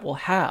that that will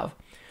have.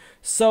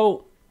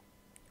 So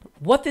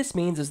what this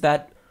means is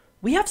that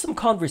we have some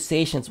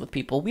conversations with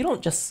people. We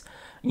don't just,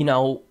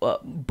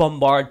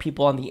 bombard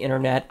people on the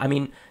internet. I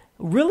mean,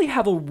 really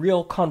have a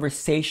real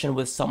conversation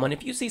with someone.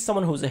 If you see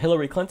someone who's a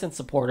Hillary Clinton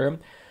supporter,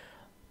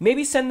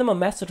 maybe send them a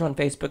message on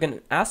Facebook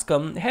and ask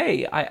them,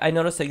 hey, I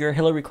noticed that you're a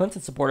Hillary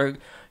Clinton supporter.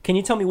 Can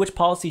you tell me which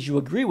policies you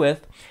agree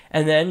with?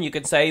 And then you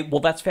can say, well,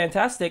 that's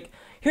fantastic.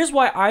 Here's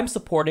why I'm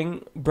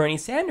supporting Bernie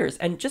Sanders.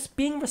 And just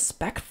being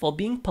respectful,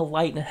 being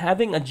polite, and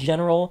having a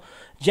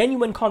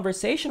genuine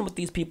conversation with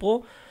these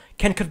people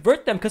can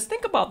convert them. Because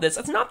think about this.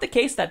 It's not the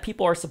case that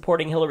people are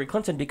supporting Hillary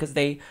Clinton because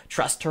they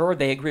trust her or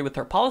they agree with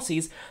her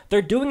policies.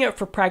 They're doing it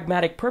for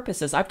pragmatic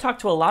purposes. I've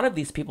talked to a lot of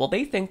these people.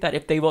 They think that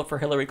if they vote for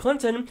Hillary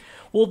Clinton,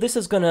 well, this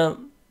is going to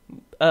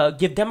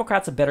give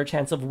Democrats a better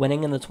chance of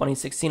winning in the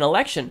 2016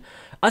 election.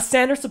 Us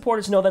Sanders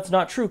supporters know that's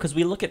not true, because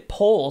we look at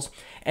polls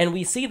and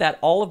we see that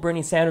all of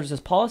Bernie Sanders'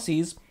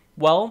 policies,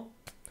 well,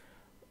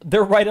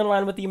 they're right in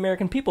line with the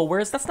American people,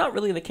 whereas that's not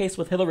really the case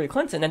with Hillary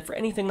Clinton. And for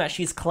anything that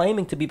she's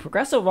claiming to be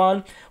progressive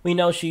on, we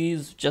know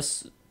she's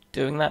just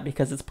doing that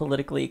because it's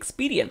politically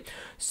expedient.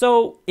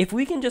 So if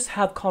we can just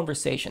have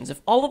conversations,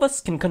 if all of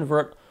us can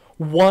convert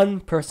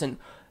one person,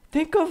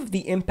 think of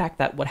the impact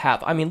that would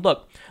have. I mean,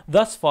 look,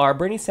 thus far,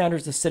 Bernie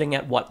Sanders is sitting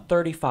at,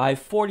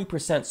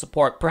 35-40%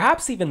 support,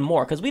 perhaps even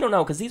more, because we don't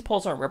know, because these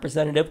polls aren't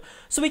representative,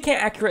 so we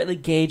can't accurately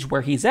gauge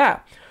where he's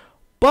at.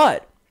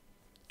 But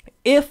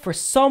if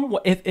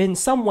in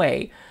some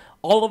way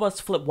all of us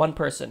flip one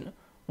person,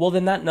 well,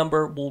 then that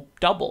number will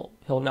double.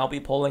 He'll now be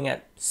polling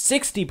at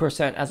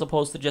 60% as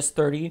opposed to just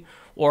 30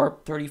 or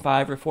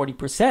 35 or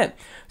 40%.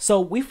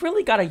 So we've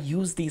really got to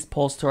use these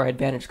polls to our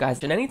advantage,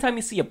 guys. And anytime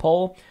you see a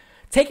poll,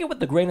 take it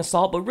with a grain of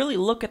salt, but really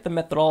look at the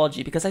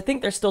methodology, because I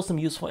think there's still some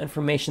useful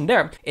information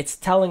there. It's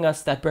telling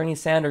us that Bernie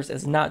Sanders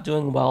is not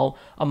doing well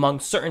among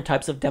certain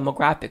types of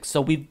demographics.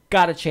 So we've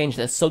got to change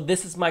this. So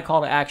this is my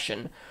call to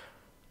action.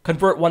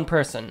 Convert one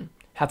person.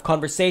 Have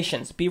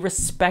conversations. Be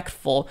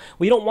respectful.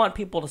 We don't want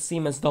people to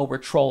seem as though we're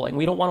trolling.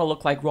 We don't want to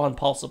look like Ron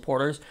Paul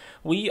supporters.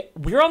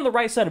 We're on the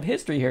right side of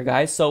history here,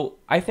 guys. So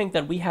I think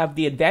that we have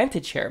the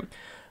advantage here.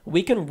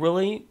 We can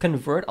really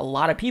convert a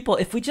lot of people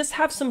if we just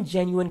have some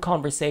genuine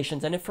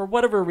conversations. And if for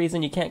whatever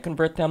reason you can't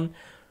convert them,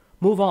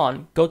 move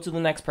on, go to the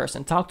next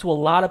person, talk to a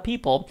lot of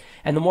people,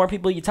 and the more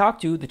people you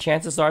talk to, the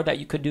chances are that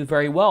you could do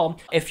very well.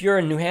 If you're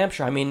in New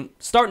Hampshire, I mean,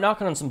 start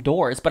knocking on some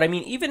doors, but I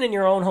mean, even in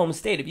your own home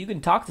state, if you can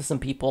talk to some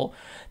people,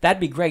 that'd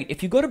be great.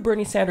 If you go to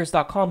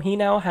BernieSanders.com, he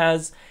now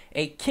has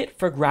a kit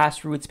for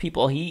grassroots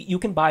people. You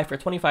can buy for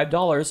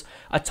 $25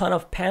 a ton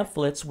of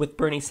pamphlets with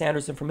Bernie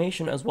Sanders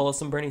information as well as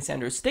some Bernie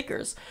Sanders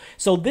stickers.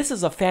 So this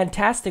is a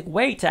fantastic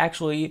way to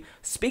actually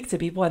speak to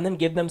people and then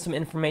give them some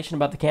information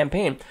about the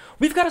campaign.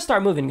 We've got to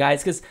start moving,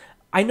 guys, because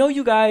I know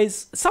you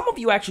guys, some of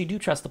you actually do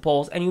trust the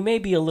polls, and you may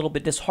be a little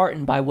bit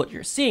disheartened by what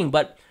you're seeing,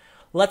 but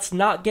let's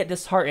not get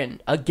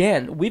disheartened.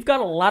 Again, we've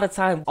got a lot of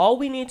time. All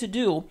we need to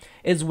do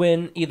is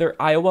win either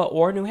Iowa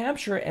or New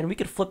Hampshire, and we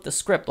could flip the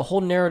script. The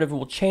whole narrative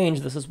will change.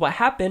 This is what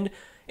happened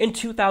in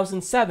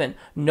 2007.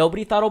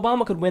 Nobody thought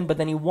Obama could win, but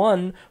then he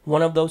won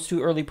one of those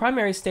two early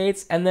primary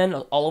states, and then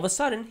all of a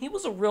sudden, he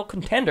was a real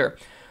contender.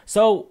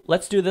 So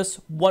let's do this.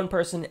 One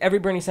person, every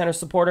Bernie Sanders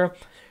supporter,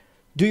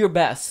 do your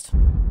best.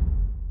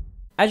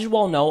 As you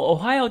all know,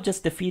 Ohio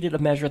just defeated a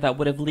measure that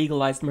would have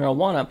legalized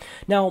marijuana.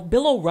 Now,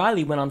 Bill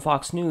O'Reilly went on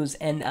Fox News,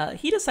 and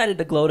he decided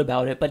to gloat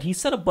about it, but he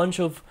said a bunch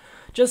of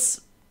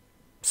just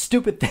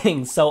stupid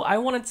things. So I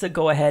wanted to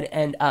go ahead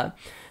and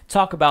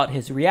talk about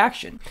his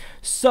reaction.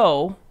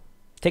 So,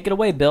 take it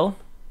away, Bill.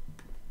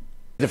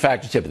 The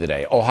factor tip of the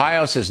day.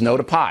 Ohio says no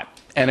to pot,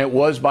 and it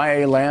was by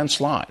a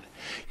landslide.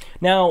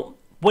 Now,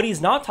 what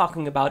he's not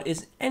talking about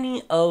is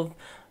any of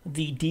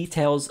the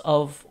details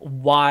of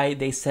why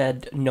they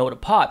said no to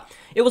pot.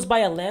 It was by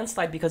a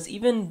landslide because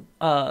even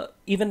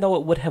though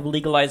it would have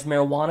legalized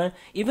marijuana,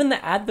 even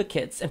the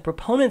advocates and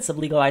proponents of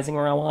legalizing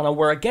marijuana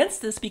were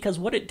against this because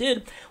what it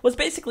did was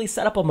basically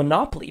set up a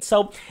monopoly.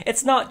 So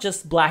it's not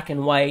just black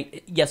and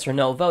white, yes or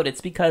no vote. It's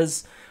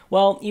because,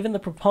 well, even the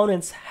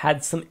proponents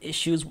had some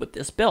issues with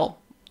this bill.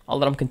 I'll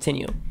let them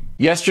continue.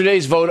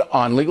 Yesterday's vote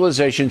on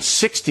legalization,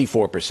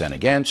 64%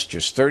 against,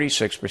 just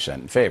 36%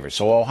 in favor.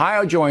 So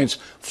Ohio joins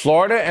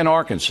Florida and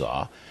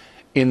Arkansas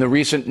in the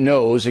recent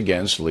no's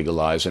against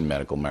legalizing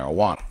medical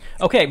marijuana.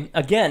 Okay,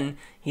 again,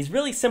 he's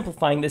really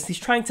simplifying this. He's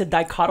trying to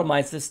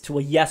dichotomize this to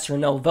a yes or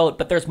no vote,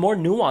 but there's more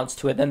nuance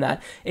to it than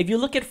that. If you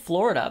look at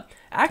Florida,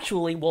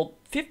 actually, well,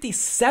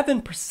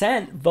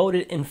 57%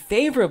 voted in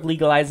favor of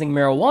legalizing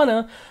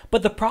marijuana,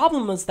 but the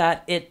problem was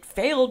that it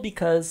failed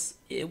because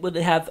it would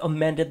have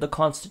amended the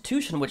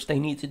Constitution, which they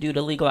need to do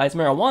to legalize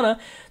marijuana,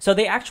 so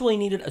they actually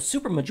needed a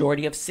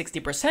supermajority of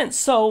 60%.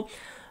 So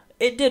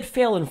it did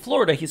fail in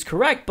Florida, he's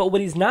correct, but what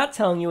he's not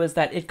telling you is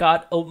that it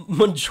got a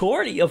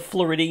majority of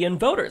Floridian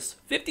voters,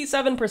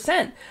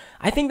 57%.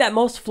 I think that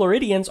most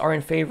Floridians are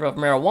in favor of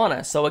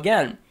marijuana, so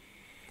again,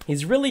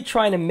 he's really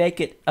trying to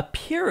make it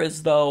appear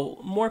as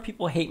though more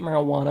people hate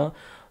marijuana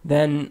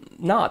than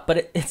not,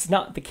 but it's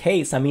not the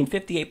case. I mean,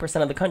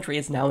 58% of the country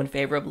is now in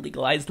favor of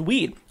legalized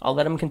weed. I'll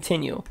let him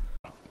continue.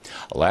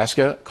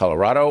 Alaska,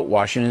 Colorado,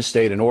 Washington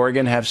State, and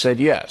Oregon have said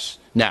yes.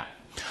 Now,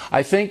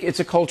 I think it's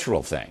a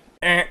cultural thing.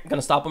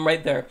 Gonna stop him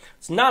right there.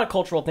 It's not a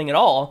cultural thing at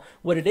all.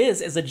 What it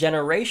is a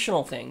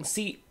generational thing.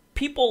 See,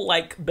 people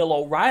like Bill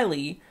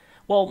O'Reilly,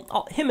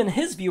 well, him and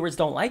his viewers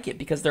don't like it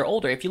because they're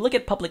older. If you look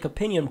at public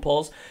opinion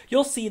polls,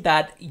 you'll see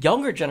that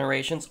younger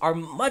generations are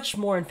much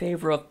more in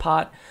favor of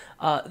pot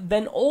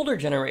than older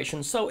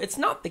generations. So it's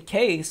not the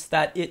case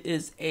that it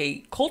is a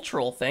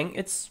cultural thing.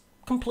 It's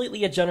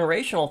completely a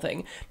generational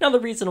thing. Now, the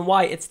reason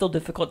why it's still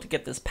difficult to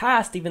get this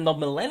passed, even though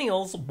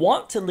millennials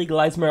want to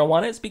legalize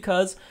marijuana, is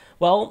because,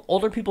 well,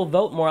 older people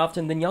vote more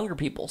often than younger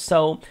people.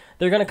 So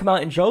they're going to come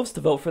out in droves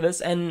to vote for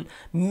this, and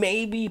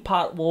maybe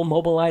pot will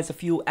mobilize a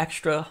few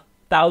extra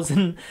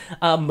thousand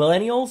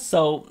millennials.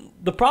 So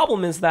the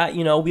problem is that,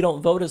 you know, we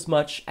don't vote as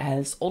much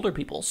as older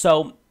people.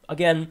 So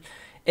again,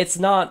 it's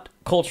not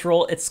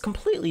cultural, it's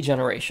completely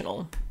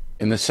generational.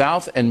 In the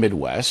South and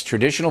Midwest,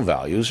 traditional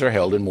values are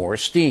held in more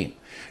esteem.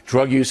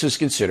 Drug use is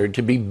considered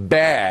to be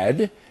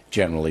bad,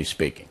 generally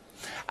speaking.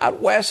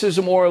 Out West is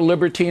a more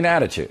libertine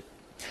attitude.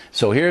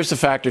 So here's the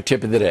factor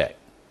tip of the day.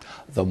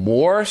 The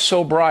more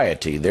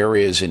sobriety there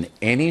is in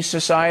any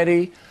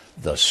society,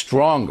 the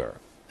stronger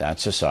that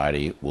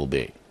society will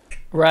be.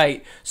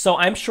 Right. So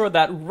I'm sure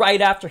that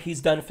right after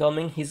he's done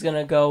filming, he's going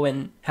to go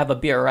and have a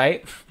beer,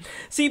 right?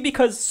 See,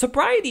 because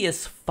sobriety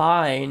is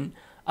fine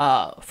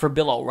for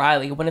Bill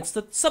O'Reilly when it's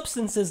the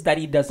substances that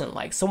he doesn't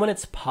like. So when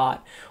it's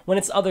pot, when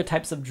it's other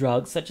types of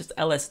drugs, such as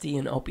LSD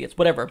and opiates,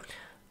 whatever,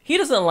 he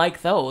doesn't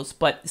like those.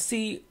 But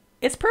see,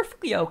 it's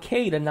perfectly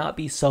okay to not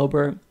be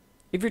sober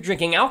if you're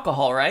drinking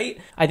alcohol, right?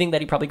 I think that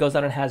he probably goes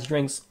out and has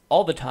drinks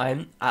all the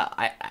time.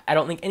 I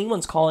don't think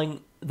anyone's calling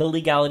the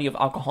legality of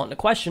alcohol into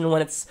question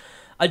when it's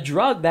a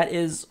drug that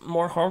is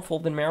more harmful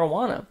than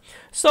marijuana.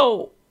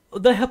 So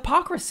the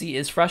hypocrisy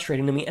is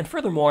frustrating to me, and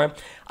furthermore,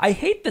 I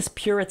hate this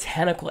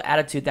puritanical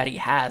attitude that he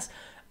has.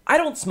 I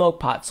don't smoke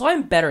pot, so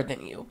I'm better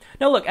than you.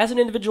 Now look, as an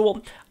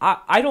individual,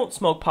 I don't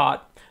smoke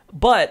pot,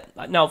 but,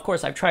 now of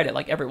course I've tried it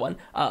like everyone,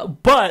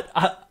 but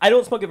I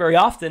don't smoke it very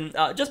often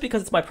just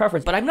because it's my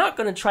preference, but I'm not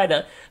going to try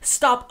to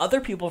stop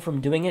other people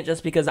from doing it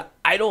just because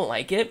I don't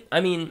like it.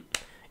 I mean,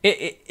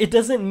 It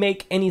doesn't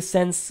make any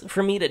sense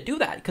for me to do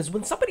that, because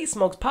when somebody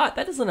smokes pot,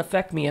 that doesn't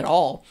affect me at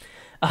all.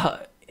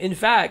 In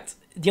fact,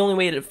 the only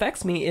way it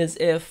affects me is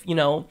if, you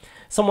know,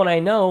 someone I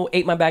know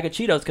ate my bag of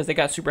Cheetos because they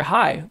got super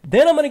high.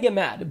 Then I'm going to get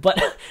mad.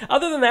 But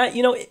other than that,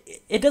 you know,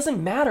 it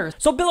doesn't matter.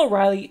 So Bill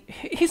O'Reilly,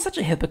 he's such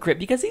a hypocrite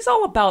because he's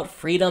all about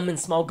freedom and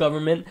small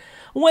government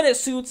when it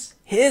suits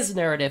his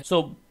narrative.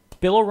 So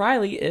Bill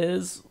O'Reilly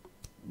is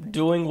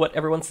doing what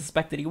everyone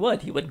suspected he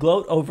would. He would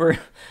gloat over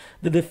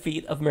the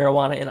defeat of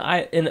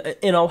marijuana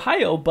in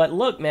Ohio. But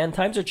look, man,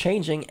 times are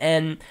changing,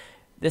 and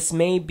this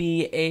may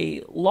be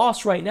a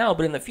loss right now,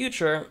 but in the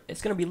future,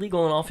 it's going to be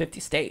legal in all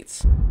 50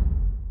 states.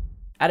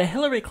 At a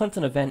Hillary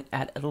Clinton event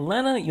at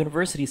Atlanta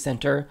University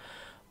Center,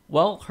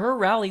 well, her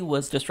rally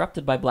was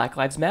disrupted by Black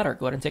Lives Matter.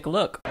 Go ahead and take a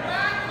look.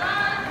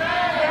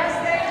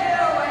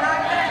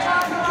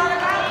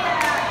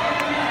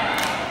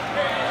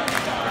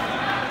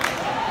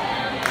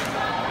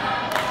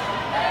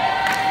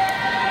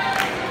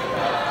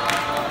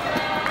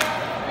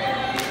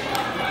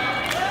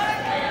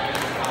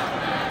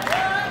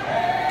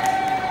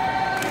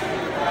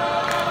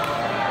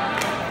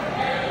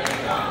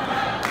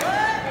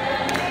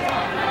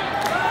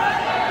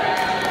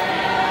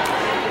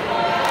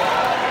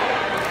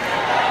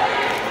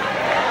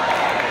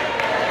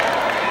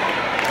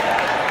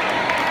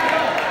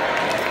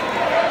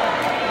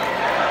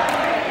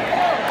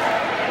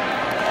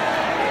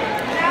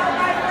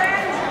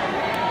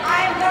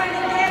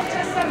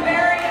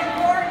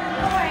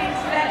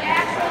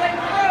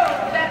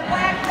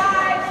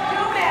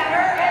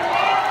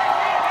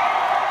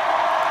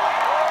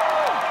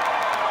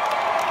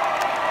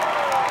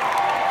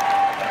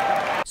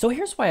 So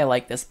here's why I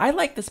like this. I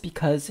like this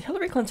because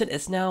Hillary Clinton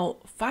is now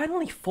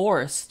finally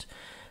forced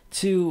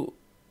to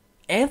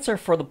answer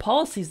for the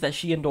policies that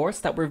she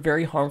endorsed that were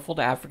very harmful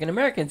to African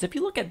Americans. If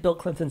you look at Bill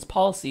Clinton's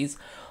policies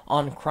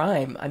on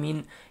crime, I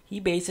mean, he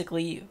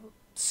basically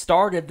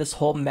started this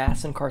whole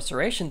mass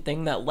incarceration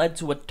thing that led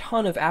to a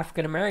ton of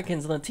African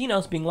Americans and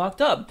Latinos being locked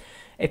up.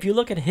 If you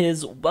look at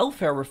his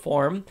welfare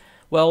reform,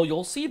 well,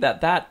 you'll see that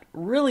that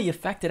really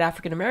affected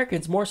African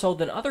Americans more so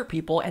than other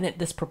people, and it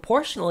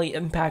disproportionately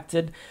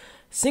impacted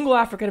single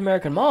African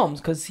American moms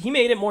because he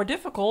made it more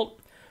difficult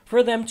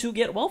for them to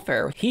get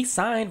welfare. He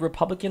signed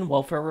Republican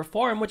welfare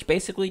reform, which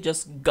basically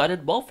just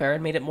gutted welfare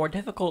and made it more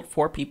difficult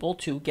for people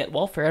to get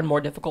welfare and more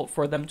difficult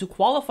for them to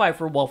qualify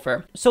for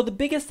welfare. So the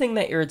biggest thing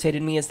that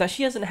irritated me is that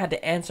she hasn't had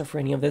to answer for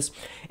any of this.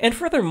 And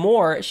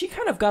furthermore, she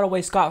kind of got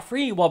away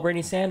scot-free while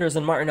Bernie Sanders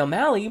and Martin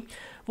O'Malley,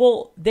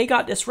 well, they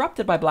got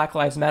disrupted by Black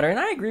Lives Matter. And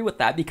I agree with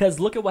that because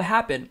look at what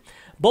happened.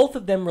 Both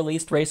of them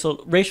released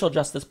racial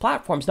justice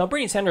platforms. Now,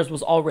 Bernie Sanders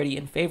was already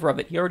in favor of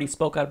it. He already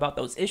spoke out about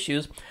those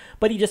issues,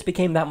 but he just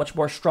became that much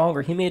more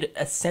stronger. He made it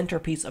a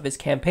centerpiece of his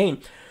campaign.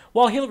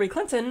 While Hillary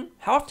Clinton,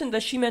 how often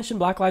does she mention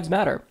Black Lives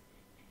Matter?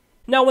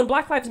 Now, when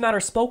Black Lives Matter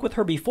spoke with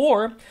her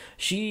before,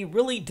 she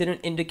really didn't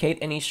indicate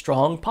any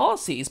strong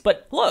policies.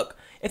 But look,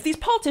 if these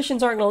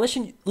politicians aren't going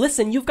to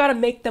listen, you've got to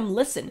make them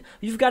listen.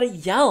 You've got to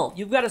yell.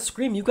 You've got to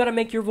scream. You've got to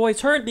make your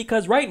voice heard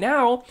because right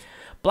now,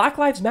 Black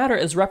Lives Matter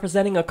is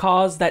representing a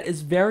cause that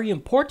is very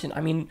important. I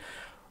mean,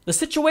 the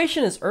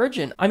situation is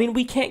urgent. I mean,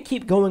 we can't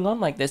keep going on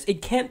like this.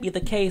 It can't be the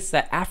case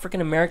that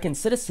African American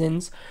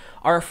citizens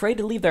are afraid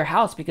to leave their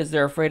house because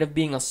they're afraid of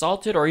being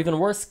assaulted or even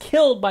worse,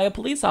 killed by a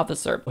police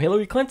officer.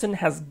 Hillary Clinton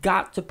has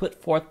got to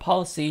put forth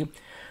policy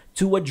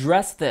to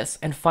address this.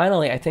 And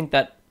finally, I think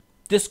that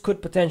this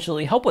could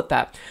potentially help with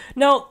that.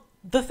 Now,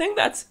 the thing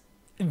that's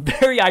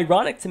very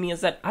ironic to me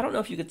is that, I don't know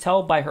if you could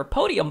tell by her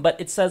podium, but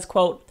it says,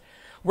 quote,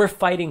 "We're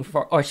fighting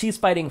for," or she's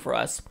fighting for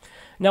us.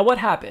 Now, what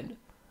happened?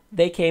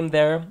 They came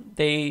there,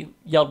 they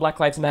yelled Black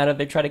Lives Matter,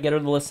 they tried to get her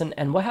to listen,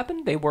 and what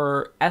happened? They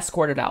were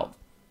escorted out.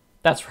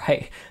 That's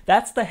right.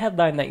 That's the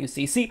headline that you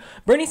see. See,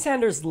 Bernie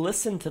Sanders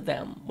listened to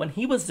them when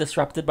he was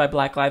disrupted by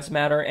Black Lives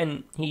Matter,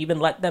 and he even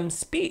let them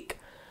speak.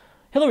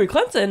 Hillary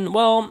Clinton,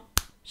 well,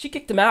 she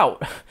kicked him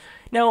out.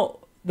 Now,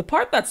 the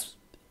part that's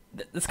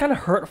kind of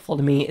hurtful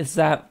to me is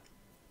that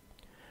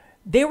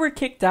they were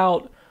kicked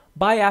out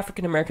by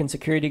African American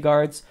security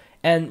guards.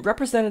 And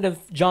Representative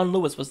John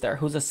Lewis was there,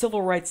 who's a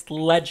civil rights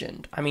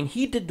legend. I mean,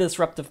 he did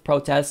disruptive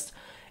protests,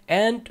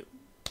 and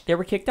they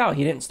were kicked out.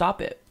 He didn't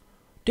stop it.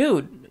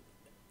 Dude,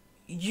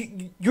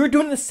 you're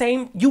doing the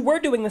same. You were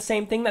doing the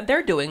same thing that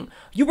they're doing.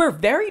 You were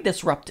very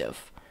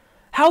disruptive.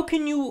 How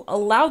can you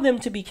allow them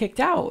to be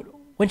kicked out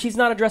when she's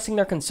not addressing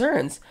their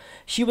concerns?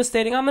 She was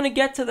stating, I'm going to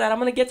get to that. I'm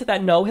going to get to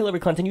that. No, Hillary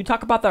Clinton, you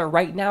talk about that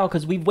right now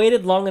because we've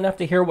waited long enough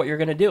to hear what you're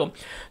going to do.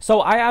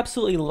 So I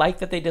absolutely like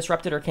that they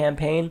disrupted her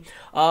campaign.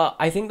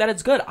 I think that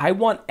it's good. I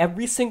want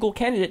every single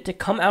candidate to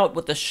come out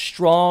with a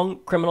strong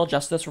criminal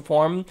justice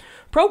reform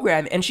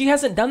program, and she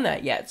hasn't done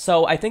that yet.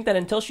 So I think that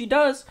until she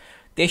does,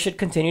 they should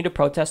continue to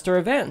protest her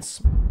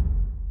events.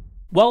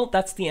 Well,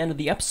 that's the end of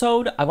the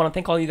episode. I want to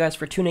thank all you guys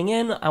for tuning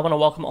in. I want to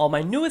welcome all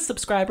my newest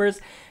subscribers,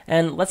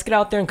 and let's get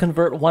out there and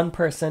convert one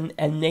person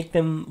and make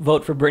them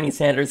vote for Bernie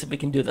Sanders if we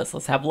can do this.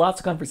 Let's have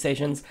lots of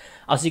conversations.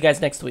 I'll see you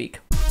guys next week.